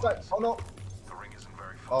 I'm getting stuck. Oh no! The ring isn't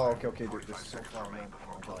very far. Oh, okay, dude, this is so far, man.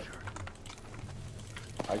 Oh my god.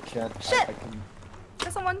 I can't. Shit! I can.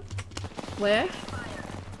 There's someone. Where?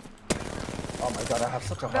 Oh my god, I have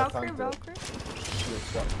such a hard Valkyrie, time to Valkyrie. shoot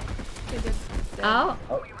stuff. Okay, dead. Ow.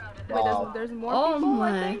 Oh, Wait, wow. there's more Oh people, my.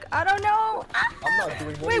 I think. I don't know. I'm not doing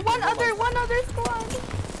anything. Wait, one Oh my- other squad.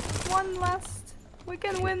 One last. We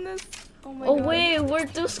can win this. Oh my Oh god. wait, we're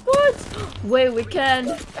 2 squads. Wait, we can.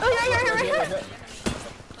 Oh yeah. Yeah.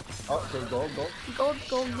 Oh, okay, go. Gold.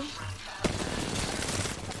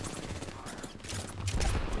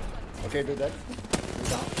 Okay, do that. Do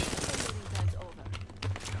down. Time's over.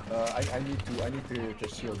 I need to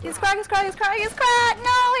just shield He's them. cracked.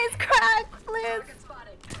 No, he's cracked. Please.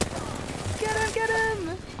 Get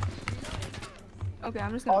him. Okay,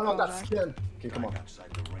 I'm just Oh gonna no, call that's back. Skin. Okay, come on.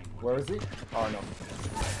 Where is he? Oh no.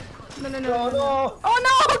 No. Oh no! Oh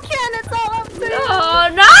no, Ken, it's all up to you. Oh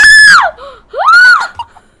no!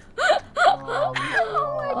 Oh,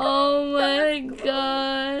 no. Oh my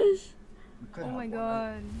gosh. We could Oh have my won.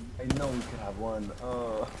 god. I know we could have won.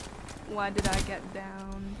 Why did I get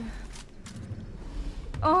downed?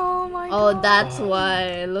 Oh my god. Oh, that's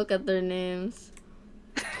why. Look at their names.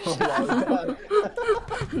 Oh, wow,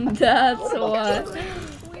 That's why.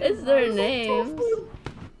 It's their names.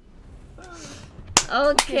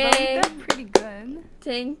 Okay. But we did pretty good.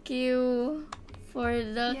 Thank you for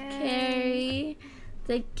the Yay. carry.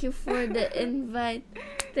 Thank you for the invite.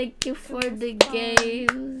 Thank you for the was fun.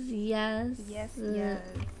 games. Yes. Yes.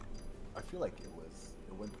 I feel like it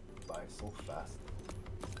went by so fast.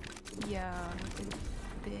 Yeah, it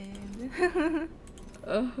did.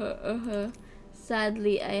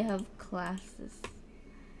 Sadly, I have classes.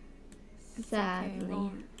 It's Sadly. okay,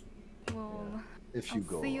 well, If you I'll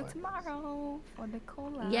go. see you I- tomorrow for the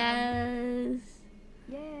collab. Yes.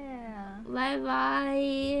 Yeah. Bye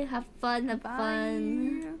bye. Have fun. Have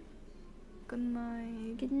fun. Bye. Good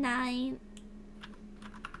night. Good night.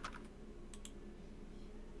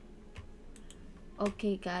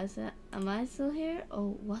 Okay, guys. Am I still here?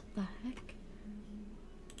 Oh, what the heck?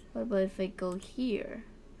 What about if I go here?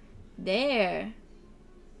 There.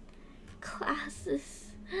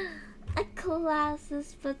 Classes.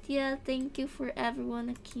 Classes. But yeah, thank you for everyone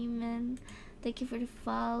who came in. Thank you for the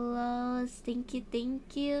follows. Thank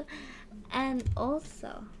you. And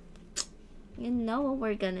also, you know what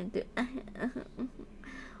we're gonna do.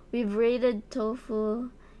 We've raided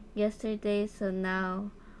tofu yesterday, so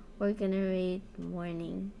now we're gonna raid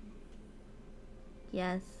morning.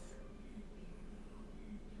 Yes.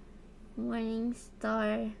 Morning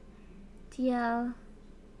Star. TL.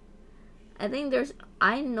 I think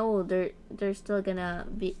I know they're still gonna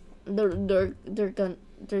be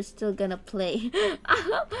they're still gonna play.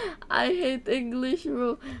 I hate English,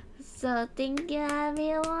 bro. So thank you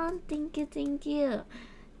everyone. Thank you.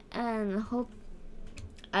 And hope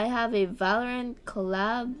I have a Valorant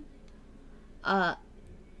collab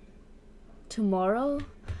tomorrow.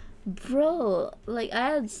 Bro, like I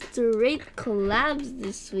had straight collabs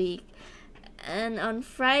this week. And on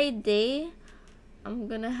Friday I'm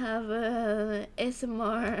gonna have a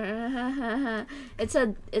ASMR.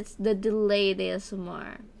 It's the delayed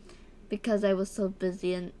ASMR because I was so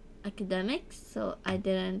busy in academics, so I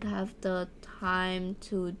didn't have the time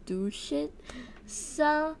to do shit.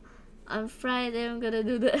 So on Friday I'm gonna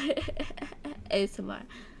do the ASMR.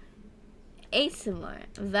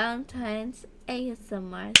 Valentine's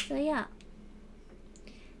ASMR. So yeah.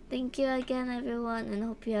 Thank you again everyone, and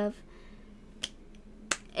hope you have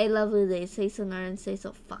a lovely day. Say sonar and say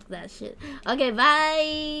so. Fuck that shit. Okay,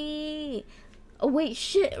 bye. Oh wait,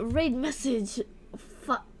 shit. Raid message.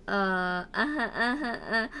 Fuck.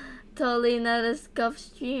 Totally not a scuff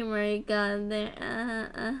streamer. You got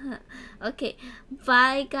there. Okay,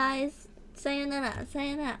 bye guys. Sayonara.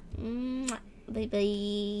 Bye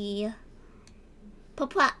bye.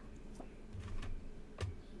 Papa.